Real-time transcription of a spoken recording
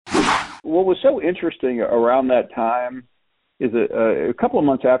what was so interesting around that time is that a couple of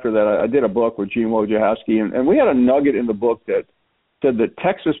months after that, I did a book with Gene Wojciechowski, and we had a nugget in the book that said that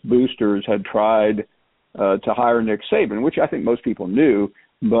Texas boosters had tried to hire Nick Saban, which I think most people knew,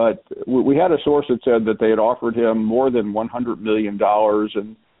 but we had a source that said that they had offered him more than $100 million,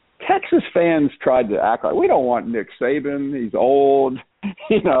 and Texas fans tried to act like, we don't want Nick Saban, he's old,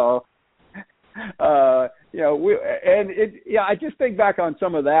 I just think back on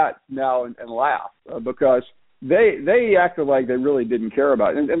some of that now and laugh because they acted like they really didn't care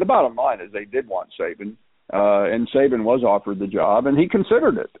about it. And the bottom line is they did want Saban, and Saban was offered the job, and he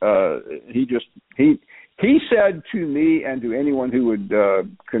considered it. He said to me and to anyone who would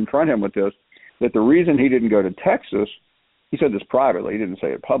confront him with this that the reason he didn't go to Texas, he said this privately, he didn't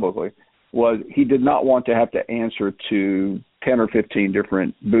say it publicly, was he did not want to have to answer to 10 or 15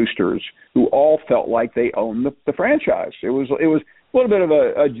 different boosters who all felt like they owned the franchise. It was a little bit of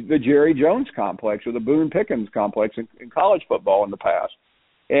the Jerry Jones complex or the Boone Pickens complex in college football in the past.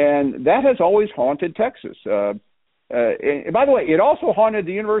 And that has always haunted Texas. And by the way, it also haunted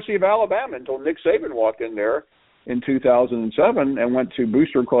the University of Alabama until Nick Saban walked in there in 2007 and went to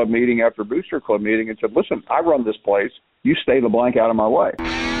booster club meeting after booster club meeting and said, listen, I run this place. You stay the blank out of my way.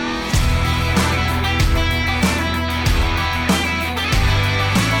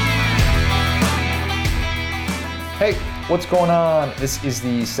 Hey, what's going on? This is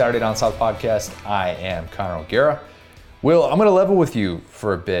the Saturday Down South podcast. I am Connor O'Gara. Will, I'm going to level with you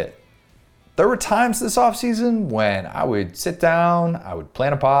for a bit. There were times this offseason when I would sit down, I would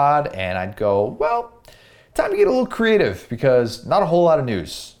plan a pod, and I'd go, well, time to get a little creative because not a whole lot of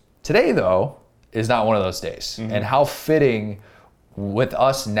news. Today, though, is not one of those days. Mm-hmm. And how fitting with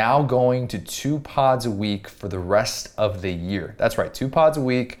us now going to 2 pods a week for the rest of the year. That's right, 2 pods a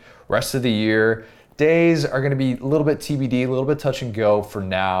week, rest of the year. Days are going to be a little bit TBD, a little bit touch and go for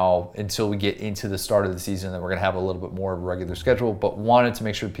now until we get into the start of the season. Then we're going to have a little bit more of a regular schedule, but wanted to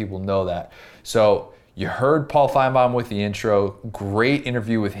make sure people know that. So you heard Paul Finebaum with the intro. Great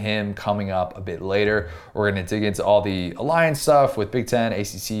interview with him coming up a bit later. We're going to dig into all the Alliance stuff with Big Ten,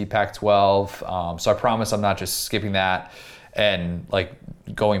 ACC, Pac-12. So I promise I'm not just skipping that and like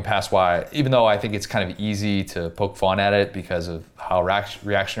going past why, even though I think it's kind of easy to poke fun at it because of how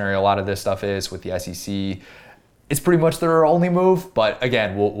reactionary a lot of this stuff is with the SEC. It's pretty much their only move, but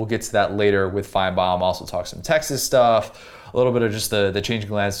again, we'll get to that later with Finebaum. Also talk some Texas stuff, a little bit of just the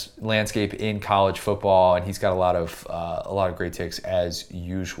changing landscape in college football, and he's got a lot of great takes as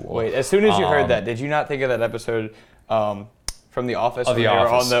usual. Wait, as soon as you heard that, did you not think of that episode from The Office? Of The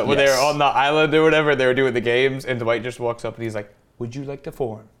Office, when they were on the island or whatever, they were doing the games, and Dwight just walks up and he's like, would you like to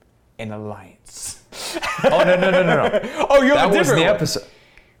form an alliance? Oh, no. Oh, you're that the different was the one. episode.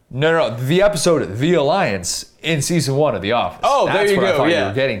 No, the episode, The Alliance, in season 1 of The Office. Oh, That's there you what go, I thought yeah. you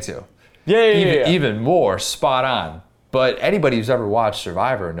were getting to. Yeah. Even more spot on. But anybody who's ever watched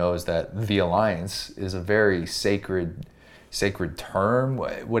Survivor knows that The Alliance is a very sacred term,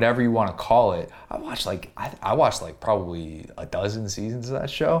 whatever you want to call it. I watched probably a dozen seasons of that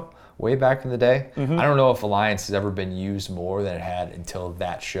show way back in the day. Mm-hmm. I don't know if Alliance has ever been used more than it had until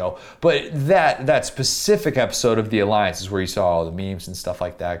that show. But that specific episode of The Alliance is where you saw all the memes and stuff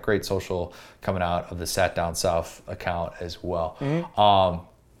like that. Great social coming out of the Sat Down South account as well. Mm-hmm.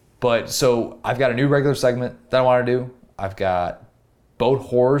 But so I've got a new regular segment that I want to do. I've got boat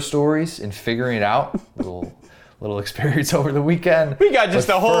horror stories and figuring it out. Little experience over the weekend. We got just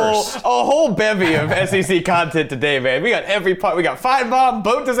a whole bevy of SEC content today, man. We got every part. We got Finebaum,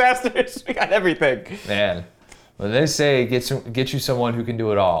 boat disasters. We got everything. Man, when they say get you someone who can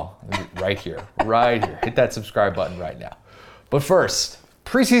do it all, right here. Hit that subscribe button right now. But first,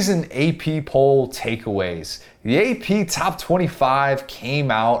 preseason AP poll takeaways. The AP Top 25 came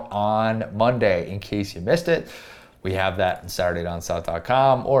out on Monday, in case you missed it. We have that on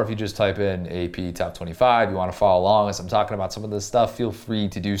SaturdayDownSouth.com, or if you just type in AP Top 25, you want to follow along as I'm talking about some of this stuff, feel free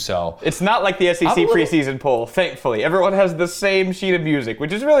to do so. It's not like the SEC preseason poll, thankfully. Everyone has the same sheet of music,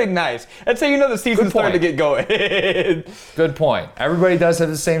 which is really nice. That's how you know the season's starting to get going. Good point. Everybody does have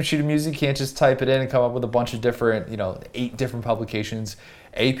the same sheet of music. You can't just type it in and come up with a bunch of different, 8 different publications.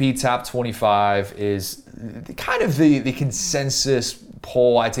 AP Top 25 is kind of the consensus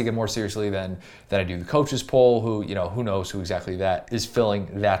poll. I take it more seriously than I do the coaches poll, who knows who exactly that is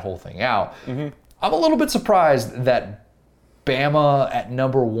filling that whole thing out. Mm-hmm. I'm a little bit surprised that Bama at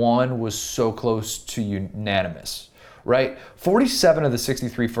number 1 was so close to unanimous, right? 47 of the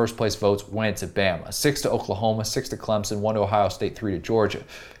 63 first place votes went to Bama, 6 to Oklahoma, 6 to Clemson, 1 to Ohio State, 3 to Georgia.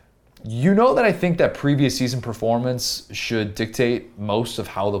 You know that I think that previous season performance should dictate most of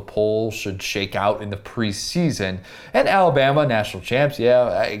how the poll should shake out in the preseason. And Alabama, national champs, yeah,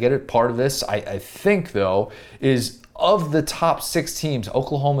 I get it. Part of this, I think, though, is of the top 6 teams,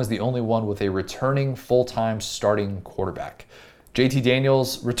 Oklahoma is the only one with a returning full-time starting quarterback. JT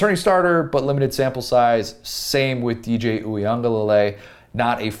Daniels, returning starter, but limited sample size. Same with DJ Uiagalelei,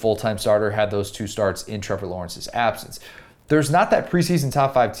 not a full-time starter, had those 2 starts in Trevor Lawrence's absence. There's not that preseason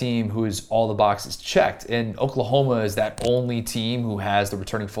top 5 team who is all the boxes checked. And Oklahoma is that only team who has the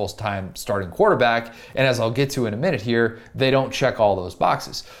returning full-time starting quarterback. And as I'll get to in a minute here, they don't check all those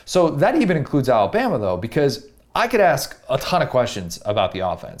boxes. So that even includes Alabama, though, because I could ask a ton of questions about the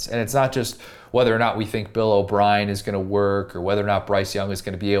offense. And it's not just whether or not we think Bill O'Brien is going to work or whether or not Bryce Young is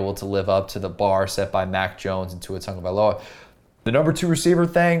going to be able to live up to the bar set by Mac Jones and Tua Tagovailoa. The number 2 receiver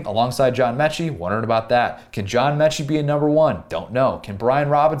thing alongside John Mechie, wondering about that. Can John Mechie be a number 1? Don't know. Can Brian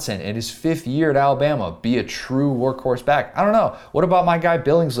Robinson in his 5th year at Alabama be a true workhorse back? I don't know. What about my guy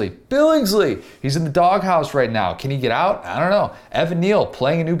Billingsley? Billingsley! He's in the doghouse right now. Can he get out? I don't know. Evan Neal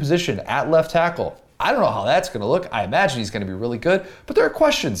playing a new position at left tackle. I don't know how that's going to look. I imagine he's going to be really good, but there are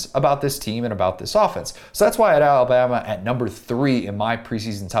questions about this team and about this offense. So that's why I had Alabama at number 3 in my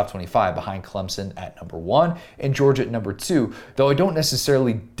preseason top 25, behind Clemson at number 1 and Georgia at number 2, though I don't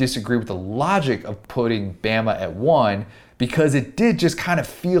necessarily disagree with the logic of putting Bama at 1, because it did just kind of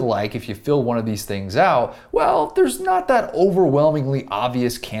feel like if you fill one of these things out, well, there's not that overwhelmingly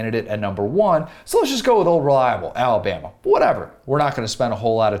obvious candidate at number 1, so let's just go with old reliable Alabama. Whatever. We're not going to spend a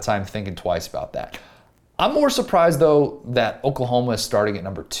whole lot of time thinking twice about that. I'm more surprised, though, that Oklahoma is starting at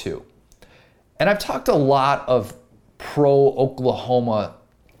number 2. And I've talked a lot of pro-Oklahoma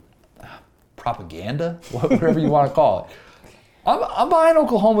propaganda, whatever you want to call it. I'm behind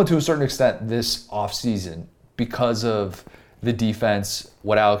Oklahoma to a certain extent this offseason because of the defense,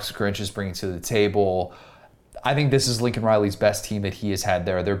 what Alex Grinch is bringing to the table. I think this is Lincoln Riley's best team that he has had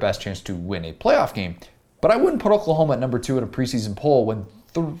there, their best chance to win a playoff game. But I wouldn't put Oklahoma at number 2 in a preseason poll when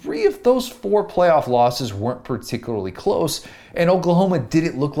 3 of those 4 playoff losses weren't particularly close, and Oklahoma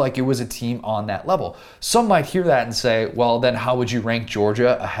didn't look like it was a team on that level. Some might hear that and say, well, then how would you rank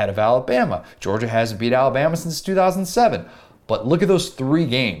Georgia ahead of Alabama? Georgia hasn't beat Alabama since 2007. But look at those 3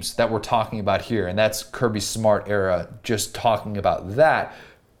 games that we're talking about here, and that's Kirby Smart era, just talking about that.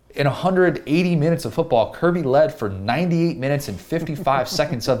 In 180 minutes of football, Kirby led for 98 minutes and 55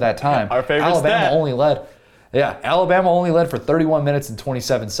 seconds of that time. Our favorite Alabama stat. Alabama only led for 31 minutes and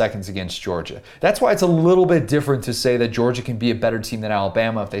 27 seconds against Georgia. That's why it's a little bit different to say that Georgia can be a better team than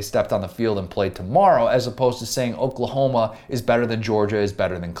Alabama if they stepped on the field and played tomorrow, as opposed to saying Oklahoma is better than Georgia, is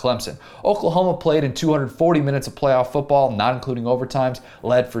better than Clemson. Oklahoma played in 240 minutes of playoff football, not including overtimes,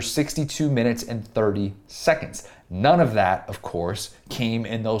 led for 62 minutes and 30 seconds. None of that, of course, came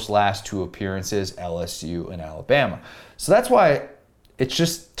in those last 2 appearances, LSU and Alabama. So that's why it's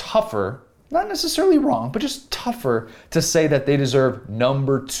just tougher, not necessarily wrong, but just tougher to say that they deserve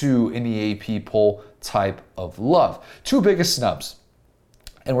number 2 in the AP poll type of love. 2 biggest snubs,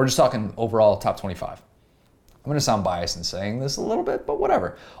 and we're just talking overall top 25. I'm going to sound biased in saying this a little bit, but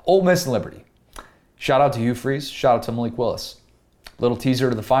whatever. Ole Miss and Liberty. Shout out to Hugh Freeze. Shout out to Malik Willis. Little teaser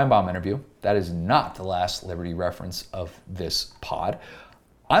to the Feinbaum interview. That is not the last Liberty reference of this pod.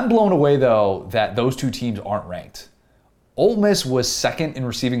 I'm blown away, though, that those 2 teams aren't ranked. Ole Miss was 2nd in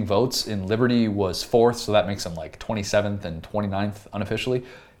receiving votes, and Liberty was 4th, so that makes them like 27th and 29th unofficially.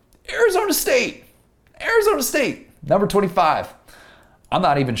 Arizona State, number 25. I'm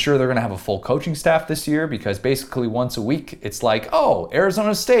not even sure they're going to have a full coaching staff this year, because basically once a week it's like, oh,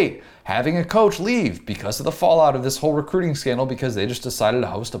 Arizona State having a coach leave because of the fallout of this whole recruiting scandal, because they just decided to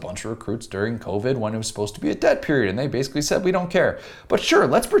host a bunch of recruits during COVID when it was supposed to be a dead period, and they basically said we don't care. But sure,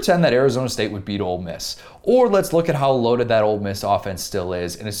 let's pretend that Arizona State would beat Ole Miss. Or let's look at how loaded that Ole Miss offense still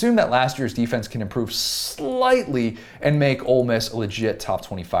is and assume that last year's defense can improve slightly and make Ole Miss a legit top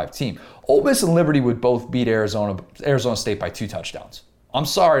 25 team. Ole Miss and Liberty would both beat Arizona State by 2 touchdowns. I'm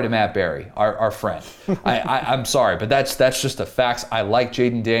sorry to Matt Berry, our friend. I'm sorry, but that's just the facts. I like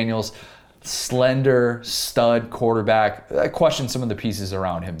Jaden Daniels, slender, stud quarterback. I question some of the pieces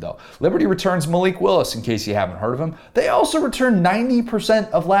around him, though. Liberty returns Malik Willis, in case you haven't heard of him. They also returned 90%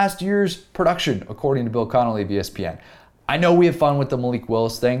 of last year's production, according to Bill Connolly of ESPN. I know we have fun with the Malik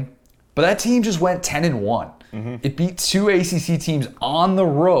Willis thing, but that team just went 10-1. Mm-hmm. It beat 2 ACC teams on the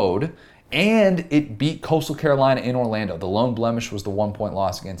road, and it beat Coastal Carolina in Orlando. The lone blemish was the 1-point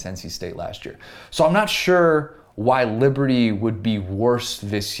loss against NC State last year. So I'm not sure why Liberty would be worse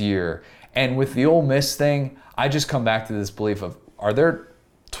this year. And with the Ole Miss thing, I just come back to this belief of, are there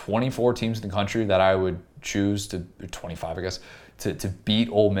 24 teams in the country that I would choose to 25, I guess, to beat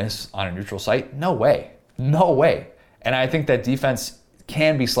Ole Miss on a neutral site? No way. No way. And I think that defense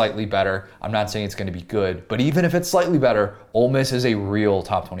can be slightly better. I'm not saying it's going to be good, but even if it's slightly better, Ole Miss is a real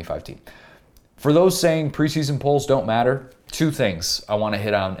top 25 team. For those saying preseason polls don't matter, two things I want to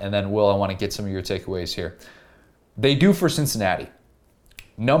hit on, and then Will, I want to get some of your takeaways here. They do for Cincinnati.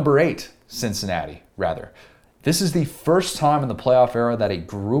 Number 8, Cincinnati, rather. This is the first time in the playoff era that a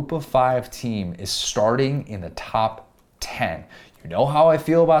group of 5 team is starting in the top 10. You know how I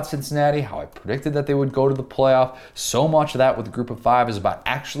feel about Cincinnati, how I predicted that they would go to the playoff. So much of that with the group of 5 is about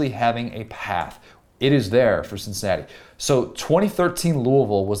actually having a path. It is there for Cincinnati. So 2013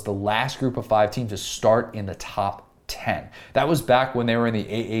 Louisville was the last group of 5 team to start in the top 10. That was back when they were in the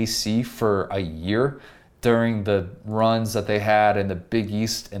AAC for a year during the runs that they had in the Big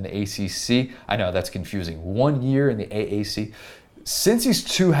East and the ACC. I know that's confusing. 1 year in the AAC. Since these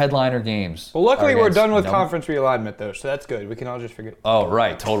 2 headliner games. Well, luckily we're done with conference realignment, though, so that's good. We can all just figure it out. Oh,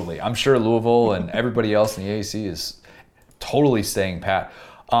 right, totally. I'm sure Louisville and everybody else in the AAC is totally staying pat.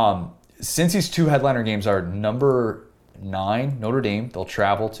 Since these 2 headliner games are number 9, Notre Dame, they'll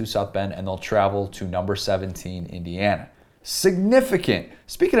travel to South Bend, and they'll travel to number 17, Indiana. Significant.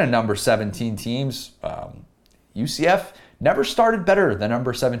 Speaking of number 17 teams, UCF never started better than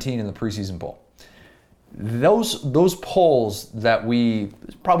number 17 in the preseason poll. Those polls that we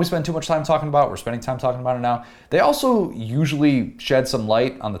probably spend too much time talking about, we're spending time talking about it now, they also usually shed some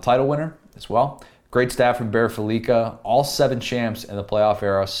light on the title winner as well. Great stat from Bear Felica. All 7 champs in the playoff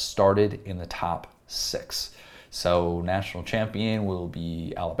era started in the top 6. So national champion will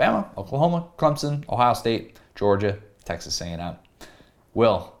be Alabama, Oklahoma, Clemson, Ohio State, Georgia, Texas A&M.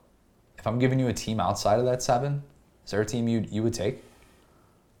 Will, if I'm giving you a team outside of that 7, is there a team you would take?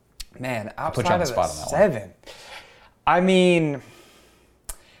 Man, I'll put you on the spot on that 7. One. I mean,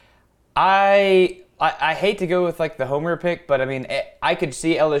 I hate to go with like the homer pick, but I mean, I could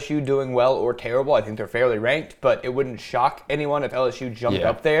see LSU doing well or terrible. I think they're fairly ranked, but it wouldn't shock anyone if LSU jumped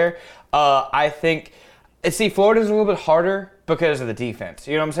up there. I think, see, Florida's a little bit harder because of the defense.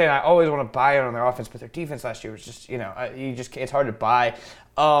 You know what I'm saying? I always want to buy on their offense, but their defense last year was just, it's hard to buy.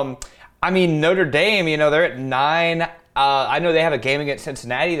 I mean, Notre Dame, they're at 9. I know they have a game against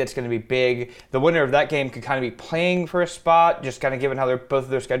Cincinnati that's going to be big. The winner of that game could kind of be playing for a spot, just kind of given how both of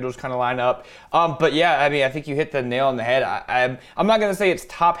their schedules kind of line up. But yeah, I mean, I think you hit the nail on the head. I'm not going to say it's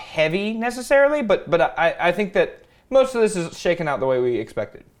top heavy necessarily, but I think that most of this is shaking out the way we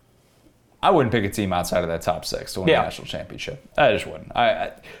expected. I wouldn't pick a team outside of that top 6 to win the national championship. I just wouldn't.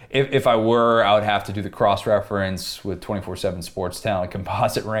 If I were, I would have to do the cross-reference with 24/7 Sports Talent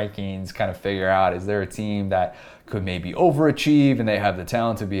composite rankings, kind of figure out, is there a team that could maybe overachieve and they have the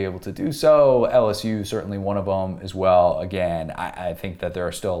talent to be able to do so? LSU, certainly one of them as well. Again, I think that there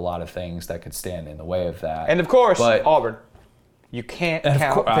are still a lot of things that could stand in the way of that. And of course, Auburn. You can't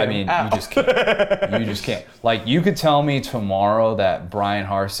count them out. You just can't. You just can't. Like, you could tell me tomorrow that Brian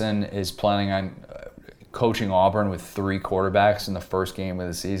Harsin is planning on coaching Auburn with 3 quarterbacks in the first game of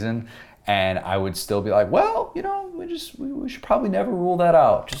the season, and I would still be like, well, we should probably never rule that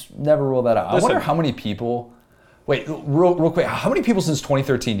out. Just never rule that out. Listen, I wonder how many people. Wait, real quick. How many people since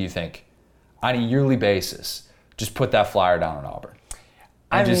 2013 do you think, on a yearly basis, just put that flyer down on Auburn?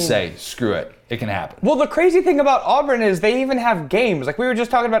 And just say, screw it. It can happen. Well, the crazy thing about Auburn is they even have games. Like, we were just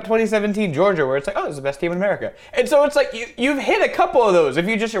talking about 2017 Georgia, where it's like, oh, it's the best team in America. And so it's like, you've hit a couple of those. If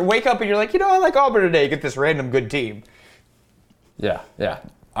you just wake up and you're like, I like Auburn today, get this random good team. Yeah. All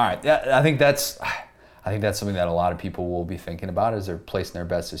right. I think that's something that a lot of people will be thinking about as they're placing their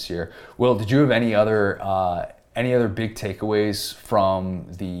bets this year. Will, did you have any other big takeaways from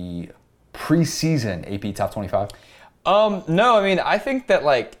the preseason AP Top 25? No, I mean, I think that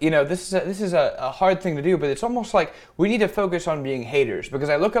this is a hard thing to do, but it's almost like we need to focus on being haters, because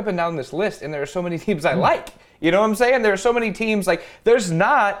I look up and down this list and there are so many teams I like. You know what I'm saying? There are so many teams, like, there's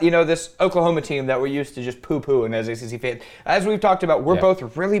not, this Oklahoma team that we're used to just poo-pooing as ACC fans. As we've talked about, we're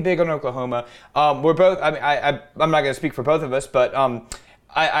both really big on Oklahoma. We're both, I mean, I'm not going to speak for both of us, but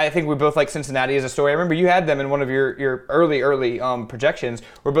I think we both like Cincinnati as a story. I remember you had them in one of your early projections.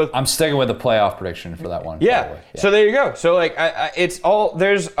 I'm sticking with the playoff prediction for that one. Yeah. So there you go. So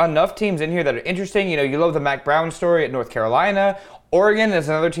there's enough teams in here that are interesting. You love the Mac Brown story at North Carolina. Oregon is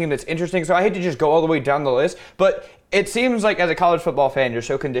another team that's interesting. So I hate to just go all the way down the list, but it seems like as a college football fan, you're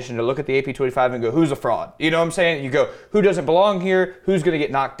so conditioned to look at the AP 25 and go, who's a fraud? You know what I'm saying? You go, who doesn't belong here? Who's going to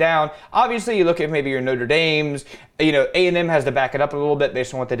get knocked down? Obviously, you look at maybe your Notre Dames. A&M has to back it up a little bit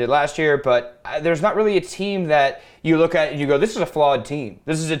based on what they did last year, but there's not really a team that you look at and you go, this is a flawed team.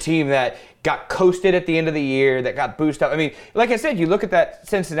 This is a team that got coasted at the end of the year, that got boosted up. I mean, like I said, you look at that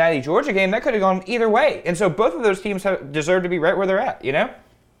Cincinnati-Georgia game, that could have gone either way. And so both of those teams deserve to be right where they're at, you know?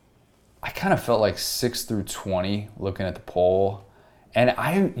 I kind of felt like 6 through 20 looking at the poll. And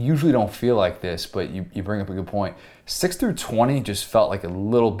I usually don't feel like this, but you bring up a good point. 6 through 20 just felt like a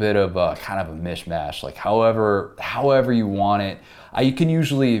little bit of a kind of a mishmash. Like however you want it. You can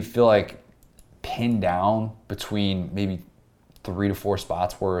usually feel like pinned down between maybe 3 to 4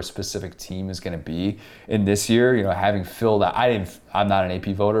 spots where a specific team is going to be. In this year, having filled out, I'm not an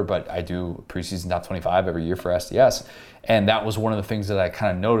AP voter, but I do preseason top 25 every year for SDS. And that was one of the things that I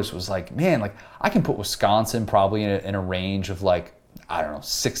kind of noticed was like, man, like I can put Wisconsin probably in a range of like, I don't know,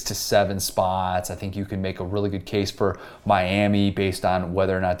 6 to 7 spots. I think you can make a really good case for Miami based on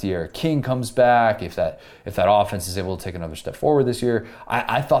whether or not De'Ara King comes back, if that offense is able to take another step forward this year.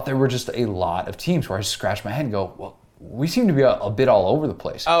 I thought there were just a lot of teams where I just scratched my head and go, well, we seem to be a bit all over the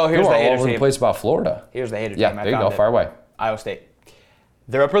place. Oh, here's the hater team. All over the place about Florida. Here's the hater team. Yeah, there you go. Fire away. Iowa State.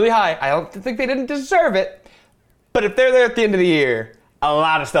 They're up really high. I don't think they didn't deserve it. But if they're there at the end of the year, a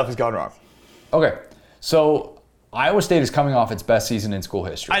lot of stuff has gone wrong. Okay, so Iowa State is coming off its best season in school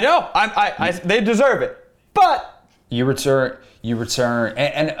history. I know. They deserve it. But you return,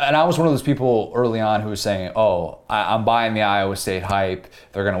 and I was one of those people early on who was saying, I'm buying the Iowa State hype.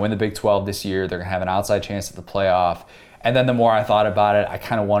 They're going to win the Big 12 this year. They're going to have an outside chance at the playoff. And then the more I thought about it, I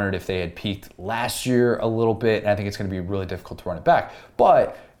kind of wondered if they had peaked last year a little bit, and I think it's going to be really difficult to run it back.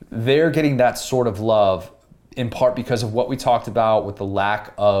 But they're getting that sort of love in part because of what we talked about with the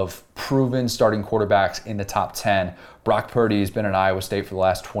lack of proven starting quarterbacks in the top 10. Brock Purdy has been at Iowa State for the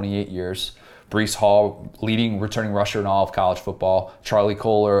last 28 years. Breece Hall, leading returning rusher in all of college football. Charlie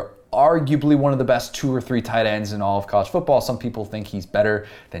Kolar, arguably one of the best 2 or 3 tight ends in all of college football. Some people think he's better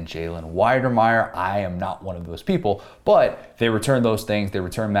than Jalen Weidermeyer. I am not one of those people. But they return those things. They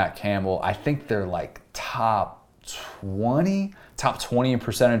return Matt Campbell. I think they're like top 20 in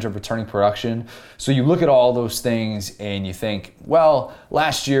percentage of returning production. So you look at all those things and you think, well,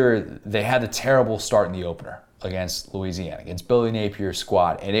 last year they had a terrible start in the opener against Louisiana, against Billy Napier's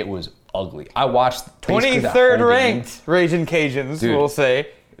squad, and it was ugly. I watched 23rd ranked Ragin' Cajuns, we'll say.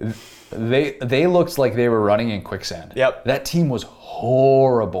 They looked like they were running in quicksand. Yep. That team was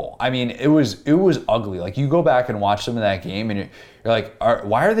horrible. I mean, it was ugly. Like you go back and watch some of that game and you're like,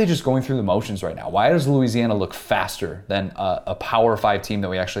 why are they just going through the motions right now? Why does Louisiana look faster than a Power 5 team that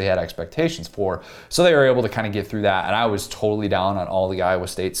we actually had expectations for? So they were able to kind of get through that. And I was totally down on all the Iowa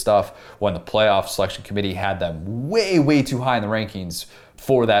State stuff when the playoff selection committee had them way, way too high in the rankings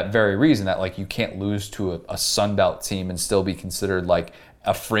for that very reason, that like you can't lose to a Sun Belt team and still be considered like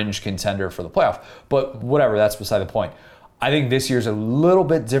a fringe contender for the playoff. But whatever, that's beside the point. I think this year's a little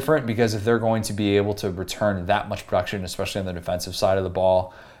bit different because if they're going to be able to return that much production, especially on the defensive side of the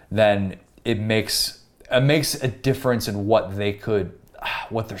ball, then it makes a difference in what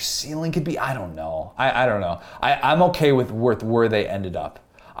their ceiling could be. I don't know. I don't know. I'm okay with where they ended up.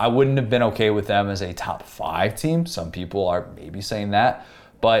 I wouldn't have been okay with them as a top 5 team. Some people are maybe saying that,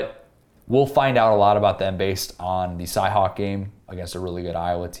 but we'll find out a lot about them based on the Cy-Hawk game against a really good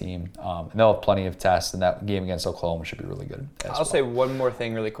Iowa team. And they'll have plenty of tests, and that game against Oklahoma should be really good as I'll say one more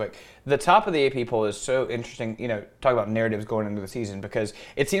thing really quick. The top of the AP poll is so interesting, talk about narratives going into the season, because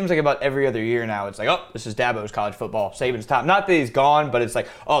it seems like about every other year now, it's like, this is Dabo's college football. Saban's top. Not that he's gone, but it's like,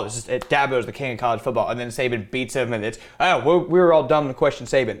 Dabo's the king of college football. And then Saban beats him, and it's, we were all dumb to question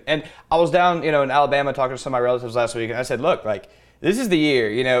Saban. And I was down, in Alabama talking to some of my relatives last week, and I said, look, like, this is the year,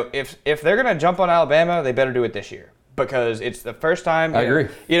 if they're going to jump on Alabama, they better do it this year. Because it's the first time. I agree.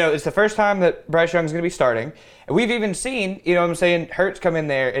 It's the first time that Bryce Young's going to be starting. And we've even seen, Hurts come in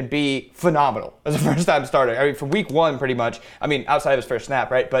there and be phenomenal as a first-time starter. I mean, from week 1, pretty much. I mean, outside of his first snap,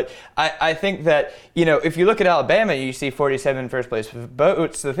 right? But I think that, if you look at Alabama, you see 47 first-place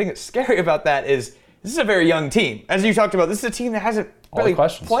votes. The thing that's scary about that is this is a very young team. As you talked about, this is a team that hasn't really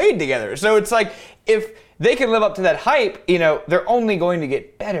played together. So it's like, if they can live up to that hype, they're only going to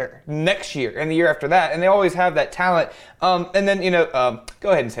get better next year and the year after that. And they always have that talent. And then, go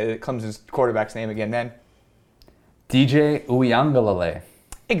ahead and say Clemson's quarterback's name again, man. DJ Uiagalelei.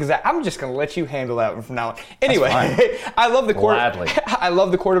 Exactly. I'm just going to let you handle that one from now on. Anyway, I love the I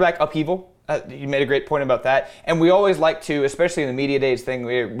love the quarterback upheaval. You made a great point about that. And we always like to, especially in the media days thing,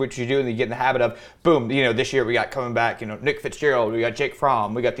 which you do and you get in the habit of, boom, this year we got coming back, Nick Fitzgerald, we got Jake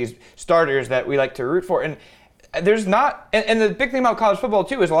Fromm, we got these starters that we like to root for. And there's not, and the big thing about college football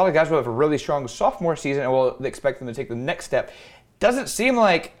too is a lot of guys will have a really strong sophomore season and we'll expect them to take the next step. Doesn't seem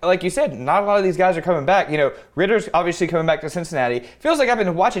like you said, not a lot of these guys are coming back. You know, Ritter's obviously coming back to Cincinnati. Feels like I've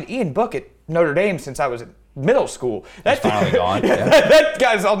been watching Ian Book at Notre Dame since I was in middle school. That's finally gone. Yeah. That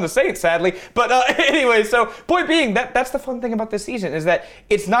guy's on the Saints, sadly. But anyway, so point being, that's the fun thing about this season is that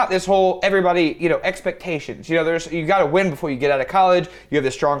it's not this whole everybody, expectations. You got to win before you get out of college. You have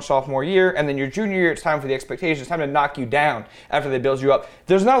this strong sophomore year, and then your junior year, it's time for the expectations. It's time to knock you down after they build you up.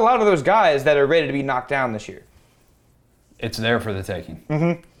 There's not a lot of those guys that are ready to be knocked down this year. It's there for the taking.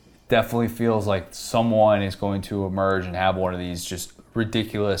 Mm-hmm. Definitely feels like someone is going to emerge and have one of these just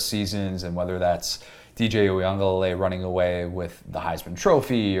ridiculous seasons, and whether that's DJ Uiagalelei running away with the Heisman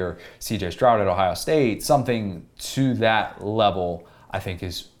Trophy or CJ Stroud at Ohio State, something to that level, I think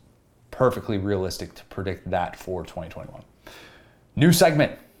is perfectly realistic to predict that for 2021. New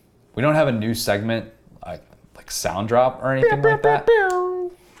segment. We don't have a new segment like sound drop or anything like that.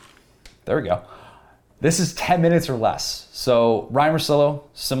 There we go. This is 10 minutes or less. So Ryan Russillo,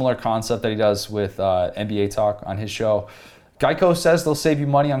 similar concept that he does with NBA Talk on his show. Geico says they'll save you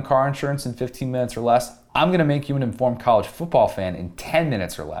money on car insurance in 15 minutes or less. I'm going to make you an informed college football fan in 10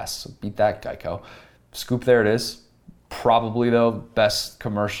 minutes or less. So beat that, Geico. Scoop, there it is. Probably, though, best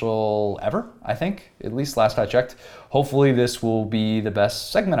commercial ever, I think, at least last I checked. Hopefully this will be the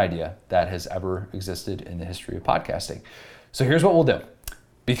best segment idea that has ever existed in the history of podcasting. So here's what we'll do.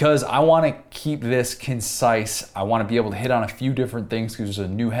 Because I want to keep this concise, I want to be able to hit on a few different things because there's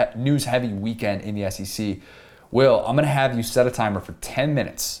a news-heavy weekend in the SEC. Will, I'm going to have you set a timer for 10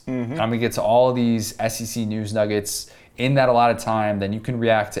 minutes. Mm-hmm. I'm going to get to all of these SEC news nuggets in that allotted time. Then you can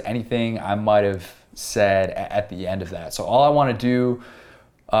react to anything I might have said at the end of that. So all I want to do,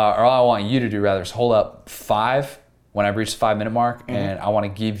 or all I want you to do rather, is hold up 5 when I've reached the 5-minute mark. Mm-hmm. And I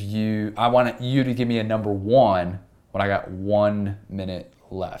want you to give me a number 1 when I got 1 minute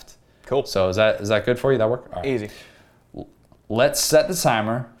left. Cool. So is that good for you? That work? All right. Easy. Let's set the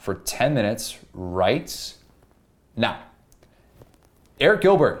timer for 10 minutes right now. Eric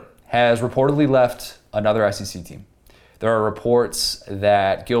Gilbert has reportedly left another SEC team. There are reports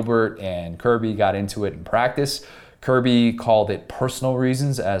that Gilbert and Kirby got into it in practice. Kirby called it personal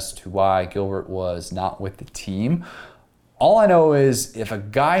reasons as to why Gilbert was not with the team. All I know is if a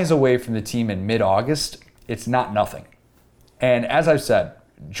guy is away from the team in mid-August, it's not nothing. And as I've said,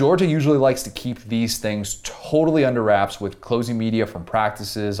 Georgia usually likes to keep these things totally under wraps with closing media from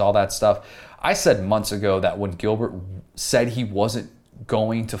practices, all that stuff. I said months ago that when Gilbert said he wasn't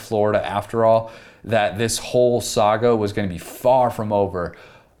going to Florida after all, that this whole saga was going to be far from over.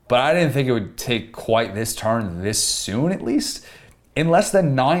 But I didn't think it would take quite this turn this soon, at least. In less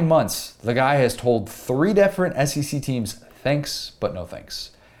than 9 months, the guy has told 3 different SEC teams, thanks, but no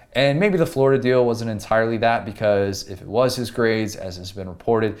thanks. And maybe the Florida deal wasn't entirely that, because if it was his grades, as has been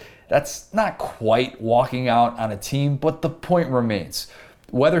reported, that's not quite walking out on a team, but the point remains.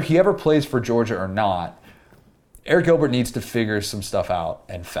 Whether he ever plays for Georgia or not, Eric Gilbert needs to figure some stuff out,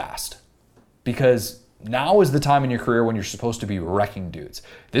 and fast. Because now is the time in your career when you're supposed to be wrecking dudes.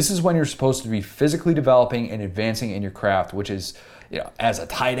 This is when you're supposed to be physically developing and advancing in your craft, which is, as a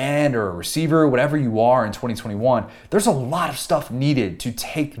tight end or a receiver, whatever you are in 2021, there's a lot of stuff needed to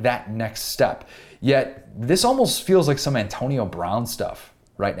take that next step. Yet, this almost feels like some Antonio Brown stuff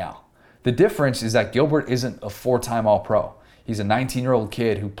right now. The difference is that Gilbert isn't a 4-time All-Pro. He's a 19-year-old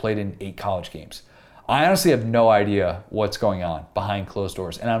kid who played in 8 college games. I honestly have no idea what's going on behind closed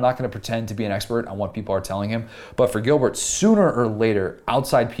doors, and I'm not going to pretend to be an expert on what people are telling him, but for Gilbert, sooner or later,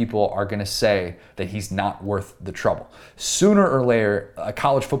 outside people are going to say that he's not worth the trouble. Sooner or later, a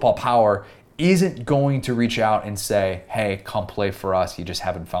college football power isn't going to reach out and say, hey, come play for us, you just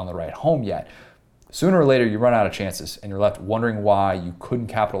haven't found the right home yet. Sooner or later, you run out of chances, and you're left wondering why you couldn't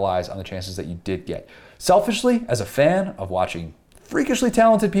capitalize on the chances that you did get. Selfishly, as a fan of watching freakishly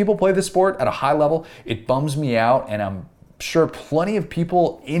talented people play the sport at a high level, it bums me out, and I'm sure plenty of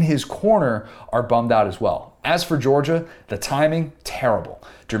people in his corner are bummed out as well. As for Georgia, the timing, terrible.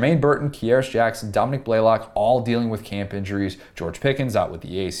 Jermaine Burton, Kearis Jackson, Dominic Blaylock, all dealing with camp injuries. George Pickens out with the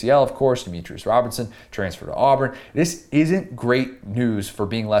ACL, of course. Demetrius Robertson transferred to Auburn. This isn't great news for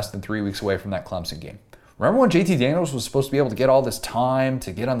being less than 3 weeks away from that Clemson game. Remember when JT Daniels was supposed to be able to get all this time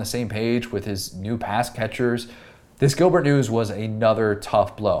to get on the same page with his new pass catchers? This Gilbert news was another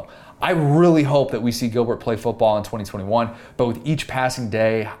tough blow. I really hope that we see Gilbert play football in 2021, but with each passing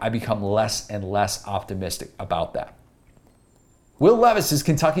day, I become less and less optimistic about that. Will Levis is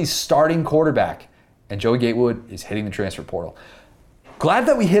Kentucky's starting quarterback, and Joey Gatewood is hitting the transfer portal. Glad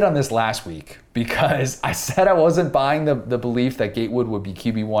that we hit on this last week, because I said I wasn't buying the belief that Gatewood would be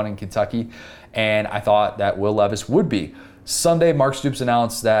QB1 in Kentucky, and I thought that Will Levis would be. Sunday, Mark Stoops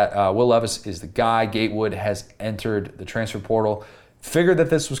announced that Will Levis is the guy. Gatewood has entered the transfer portal. Figured that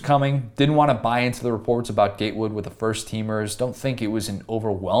this was coming. Didn't want to buy into the reports about Gatewood with the first teamers. Don't think it was an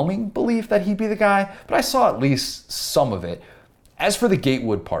overwhelming belief that he'd be the guy, but I saw at least some of it. As for the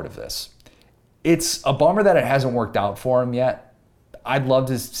Gatewood part of this, it's a bummer that it hasn't worked out for him yet. I'd love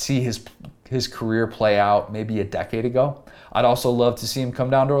to see his career play out maybe a decade ago. I'd also love to see him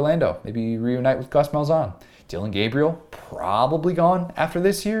come down to Orlando, maybe reunite with Gus Malzahn. Dillon Gabriel, probably gone after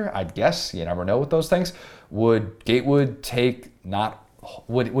this year, I'd guess. You never know with those things. Would Gatewood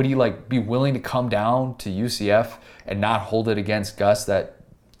would he be willing to come down to UCF and not hold it against Gus that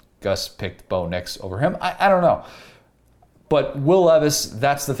Gus picked Bo Nix over him? I don't know. But Will Levis,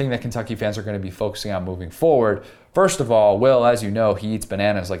 that's the thing that Kentucky fans are going to be focusing on moving forward. First of all, Will, as you know, he eats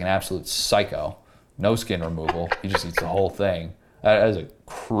bananas like an absolute psycho. No skin removal. He just eats the whole thing. That is a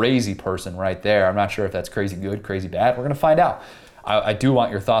crazy person right there. I'm not sure if that's crazy good, crazy bad. We're going to find out. I do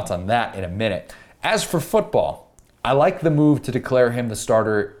want your thoughts on that in a minute. As for football, I like the move to declare him the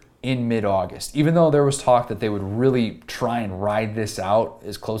starter in mid-August. Even though there was talk that they would really try and ride this out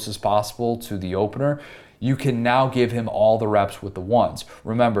as close as possible to the opener, you can now give him all the reps with the ones.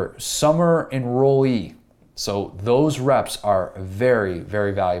 Remember, summer enrollee. So those reps are very,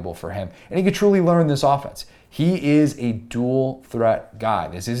 very valuable for him. And he could truly learn this offense. He is a dual threat guy.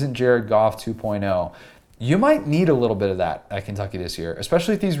 This isn't Jared Goff 2.0. You might need a little bit of that at Kentucky this year,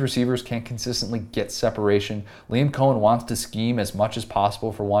 especially if these receivers can't consistently get separation. Liam Cohen wants to scheme as much as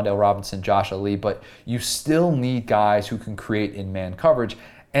possible for Wan'Dale Robinson, Josh Ali, but you still need guys who can create in-man coverage.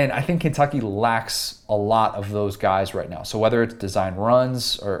 And I think Kentucky lacks a lot of those guys right now. So whether it's design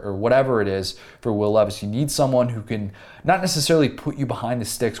runs or whatever it is for Will Levis, you need someone who can not necessarily put you behind the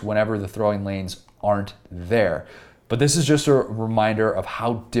sticks whenever the throwing lanes aren't there. But this is just a reminder of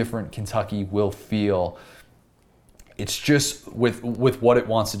how different Kentucky will feel. It's just with what it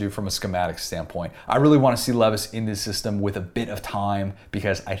wants to do from a schematic standpoint. I really want to see Levis in this system with a bit of time,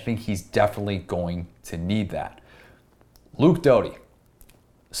 because I think he's definitely going to need that. Luke Doty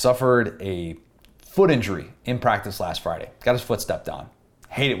suffered a foot injury in practice last Friday. Got his foot stepped on.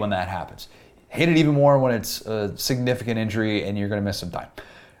 Hate it when that happens. Hate it even more when it's a significant injury and you're going to miss some time.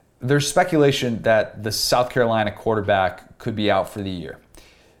 There's speculation that the South Carolina quarterback could be out for the year.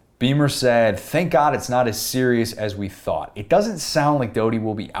 Beamer said, "Thank God it's not as serious as we thought." It doesn't sound like Doty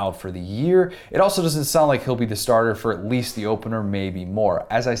will be out for the year. It also doesn't sound like he'll be the starter for at least the opener, maybe more.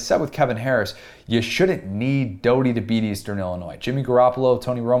 As I said with Kevin Harris, you shouldn't need Doty to beat Eastern Illinois. Jimmy Garoppolo,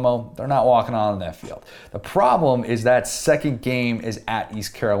 Tony Romo, they're not walking on that field. The problem is that second game is at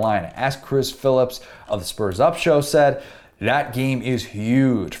East Carolina. As Chris Phillips of the Spurs Up Show said, that game is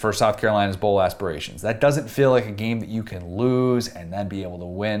huge for South Carolina's bowl aspirations. That doesn't feel like a game that you can lose and then be able to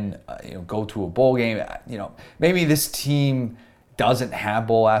win, go to a bowl game. Maybe this team doesn't have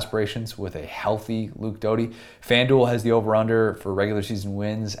bowl aspirations with a healthy Luke Doty. FanDuel has the over-under for regular season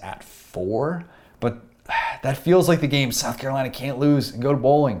wins at 4, but that feels like the game South Carolina can't lose and go to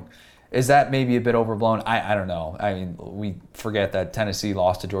bowling. Is that maybe a bit overblown? I don't know. I mean, we forget that Tennessee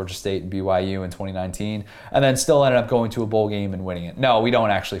lost to Georgia State and BYU in 2019 and then still ended up going to a bowl game and winning it. No, we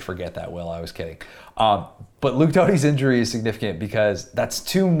don't actually forget that, Will. I was kidding. But Luke Doty's injury is significant because that's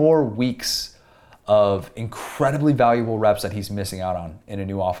 2 more weeks of incredibly valuable reps that he's missing out on in a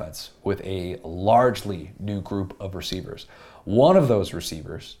new offense with a largely new group of receivers. One of those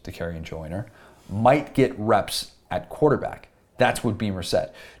receivers, Dakereon Joyner, might get reps at quarterback. That's what Beamer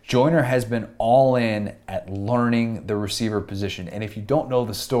said. Joyner has been all in at learning the receiver position. And if you don't know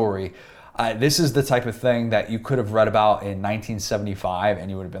the story, this is the type of thing that you could have read about in 1975 and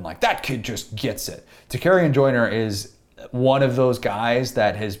you would have been like, that kid just gets it. Dakereon Joyner is one of those guys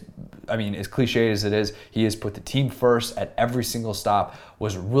that has, as cliche as it is, he has put the team first at every single stop.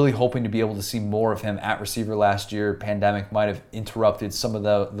 Was really hoping to be able to see more of him at receiver last year. Pandemic might have interrupted some of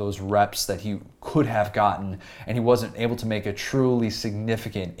those reps that he could have gotten, and he wasn't able to make a truly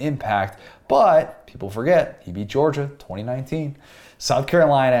significant impact. But people forget, he beat Georgia 2019. South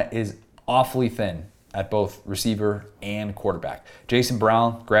Carolina is awfully thin at both receiver and quarterback. Jason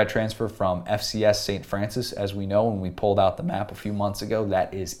Brown, grad transfer from FCS St. Francis, as we know when we pulled out the map a few months ago.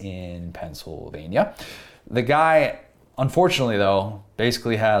 That is in Pennsylvania. The guy, unfortunately though,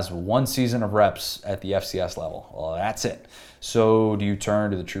 basically has 1 season of reps at the FCS level. Well, that's it. So do you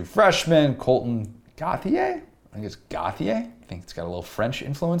turn to the true freshman, Colton Gauthier? I think it's Gauthier. I think it's got a little French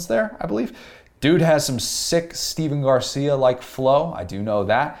influence there, I believe. Dude has some sick Steven Garcia-like flow. I do know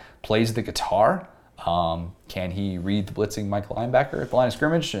that. Plays the guitar. Can he read the blitzing Mike linebacker at the line of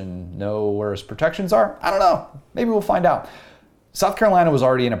scrimmage and know where his protections are? I don't know. Maybe we'll find out. South Carolina was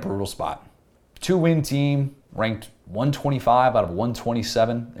already in a brutal spot. 2-win team, ranked 125 out of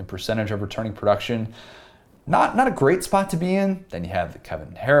 127 in percentage of returning production. Not a great spot to be in. Then you have the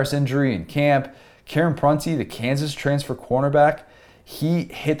Kevin Harris injury in camp. Karen Prunty, the Kansas transfer cornerback, he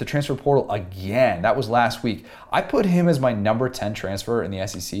hit the transfer portal again. That was last week. I put him as my number 10 transfer in the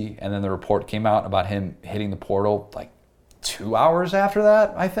SEC, and then the report came out about him hitting the portal like 2 hours after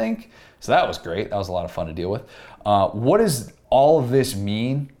that, I think. So that was great. That was a lot of fun to deal with. What does all of this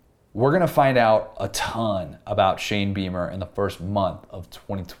mean? We're going to find out a ton about Shane Beamer in the first month of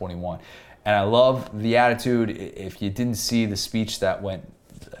 2021. And I love the attitude. If you didn't see the speech that went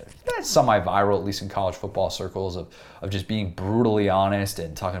semi-viral, at least in college football circles, of just being brutally honest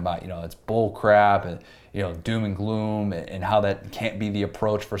and talking about, it's bull crap and, doom and gloom, and how that can't be the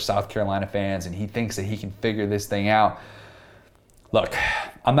approach for South Carolina fans, and he thinks that he can figure this thing out. Look,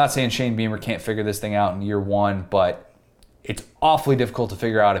 I'm not saying Shane Beamer can't figure this thing out in year one, but it's awfully difficult to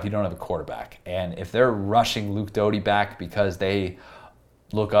figure out if you don't have a quarterback. And if they're rushing Luke Doty back because they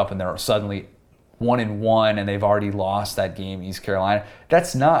look up and they're suddenly 1-1 and they've already lost that game, East Carolina,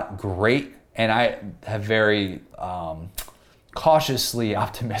 that's not great. And I have very cautiously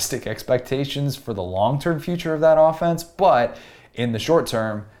optimistic expectations for the long-term future of that offense. But in the short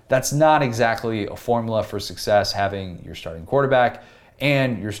term, that's not exactly a formula for success, having your starting quarterback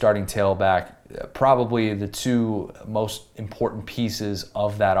and your starting tailback, probably the two most important pieces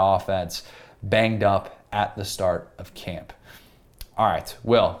of that offense, banged up at the start of camp. All right,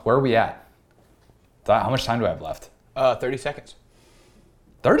 Will, where are we at? How much time do I have left? 30 seconds.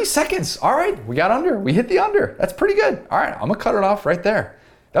 30 seconds. All right, we got under. We hit the under. That's pretty good. All right, I'm going to cut it off right there.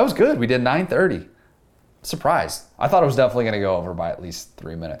 That was good. We did 9:30. Surprised. I thought it was definitely going to go over by at least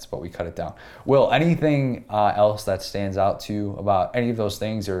 3 minutes, but we cut it down. Will, anything else that stands out to you about any of those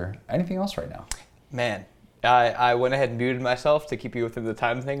things, or anything else right now? Man, I went ahead and muted myself to keep you within the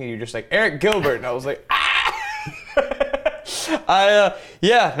time thing, and you're just like, Eric Gilbert, and I was like, ah!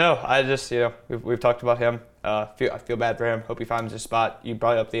 I just, we've talked about him. I feel bad for him. Hope he finds his spot. You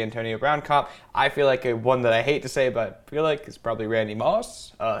brought up the Antonio Brown comp. I feel like one that I hate to say, but I feel like it's probably Randy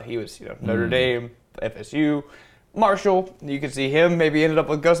Moss. He was, Notre Dame, FSU, Marshall. You could see him maybe ended up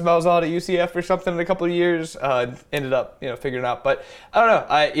with Gus Malzahn at UCF or something in a couple of years. Ended up, figuring it out. But I don't know.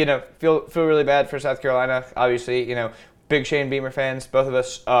 I, feel really bad for South Carolina. Obviously, big Shane Beamer fans, both of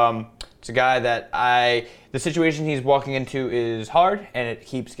us. It's a guy that the situation he's walking into is hard, and it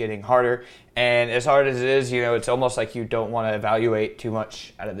keeps getting harder. And as hard as it is, it's almost like you don't want to evaluate too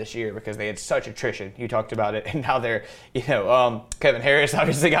much out of this year because they had such attrition. You talked about it, and now they're, Kevin Harris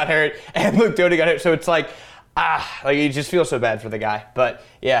obviously got hurt, and Luke Doty got hurt. So it's like you just feel so bad for the guy. But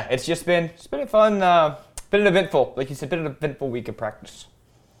yeah, it's been a fun, been an eventful, like you said, been an eventful week of practice.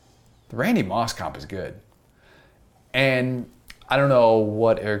 The Randy Moss comp is good, and I don't know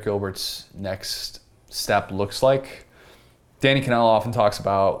what Eric Gilbert's next step looks like. Danny Kanell often talks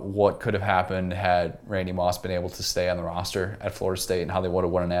about what could have happened had Randy Moss been able to stay on the roster at Florida State and how they would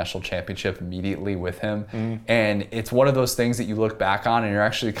have won a national championship immediately with him. And it's one of those things that you look back on and you're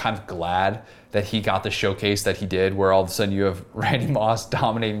actually kind of glad that he got the showcase that he did, where all of a sudden you have Randy Moss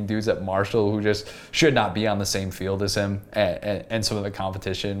dominating dudes at Marshall who just should not be on the same field as him. And some of the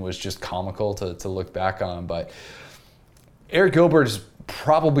competition was just comical to look back on. But Eric Gilbert is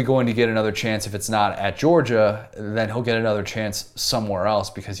probably going to get another chance. If it's not at Georgia, then he'll get another chance somewhere else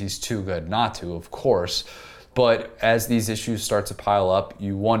because he's too good not to, of course. But as these issues start to pile up,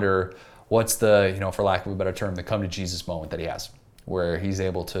 you wonder what's the, for lack of a better term, the come to Jesus moment that he has, where he's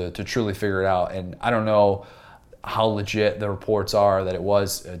able to truly figure it out. And I don't know how legit the reports are that it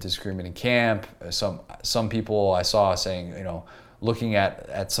was a disagreement in camp. Some people I saw saying, looking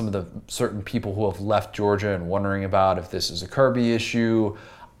at some of the certain people who have left Georgia and wondering about if this is a Kirby issue.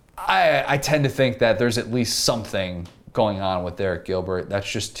 I tend to think that there's at least something going on with Eric Gilbert. That's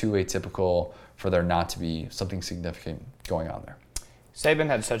just too atypical for there not to be something significant going on there. Saban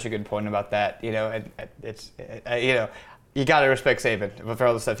had such a good point about that. You got to respect Saban for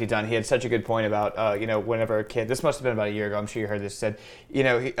all the stuff he's done. He had such a good point about, whenever a kid, this must have been about a year ago, I'm sure you heard this, said, he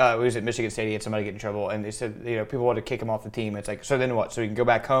was at Michigan State, he had somebody get in trouble, and they said, people wanted to kick him off the team. It's like, so then what? So he can go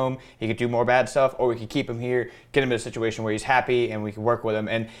back home, he could do more bad stuff, or we could keep him here, get him in a situation where he's happy, and we can work with him.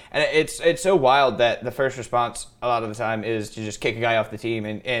 And it's so wild that the first response a lot of the time is to just kick a guy off the team.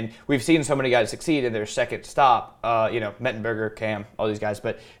 And we've seen so many guys succeed in their second stop, Mettenberger, Cam, all these guys.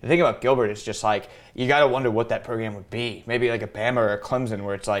 But the thing about Gilbert is just like, you got to wonder what that program would be maybe like a Bama or a Clemson,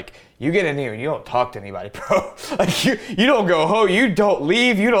 where it's like, you get in here and you don't talk to anybody, bro. Like, you don't go home, you don't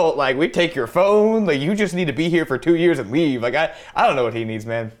leave, you don't, like, we take your phone, like, you just need to be here for 2 years and leave. Like, I don't know what he needs,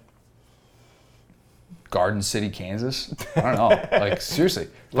 man. Garden City, Kansas? I don't know. Like, seriously.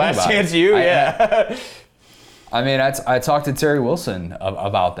 Last chance you, yeah. I mean, I talked to Terry Wilson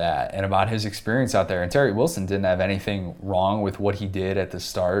about that and about his experience out there. And Terry Wilson didn't have anything wrong with what he did at the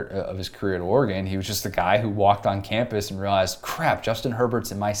start of his career at Oregon. He was just the guy who walked on campus and realized, crap, Justin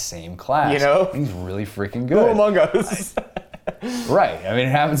Herbert's in my same class. You know? He's really freaking good. Who among us? Right. I mean,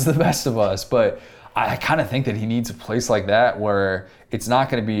 it happens to the best of us. But I kind of think that he needs a place like that where it's not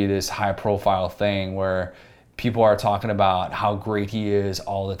going to be this high-profile thing where people are talking about how great he is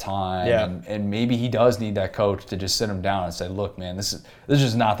all the time. Yeah. And maybe he does need that coach to just sit him down and say, look, man, this is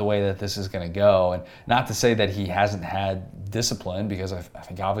just not the way that this is going to go. And not to say that he hasn't had discipline, because I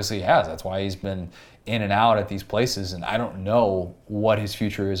think obviously he has. That's why he's been in and out at these places. And I don't know what his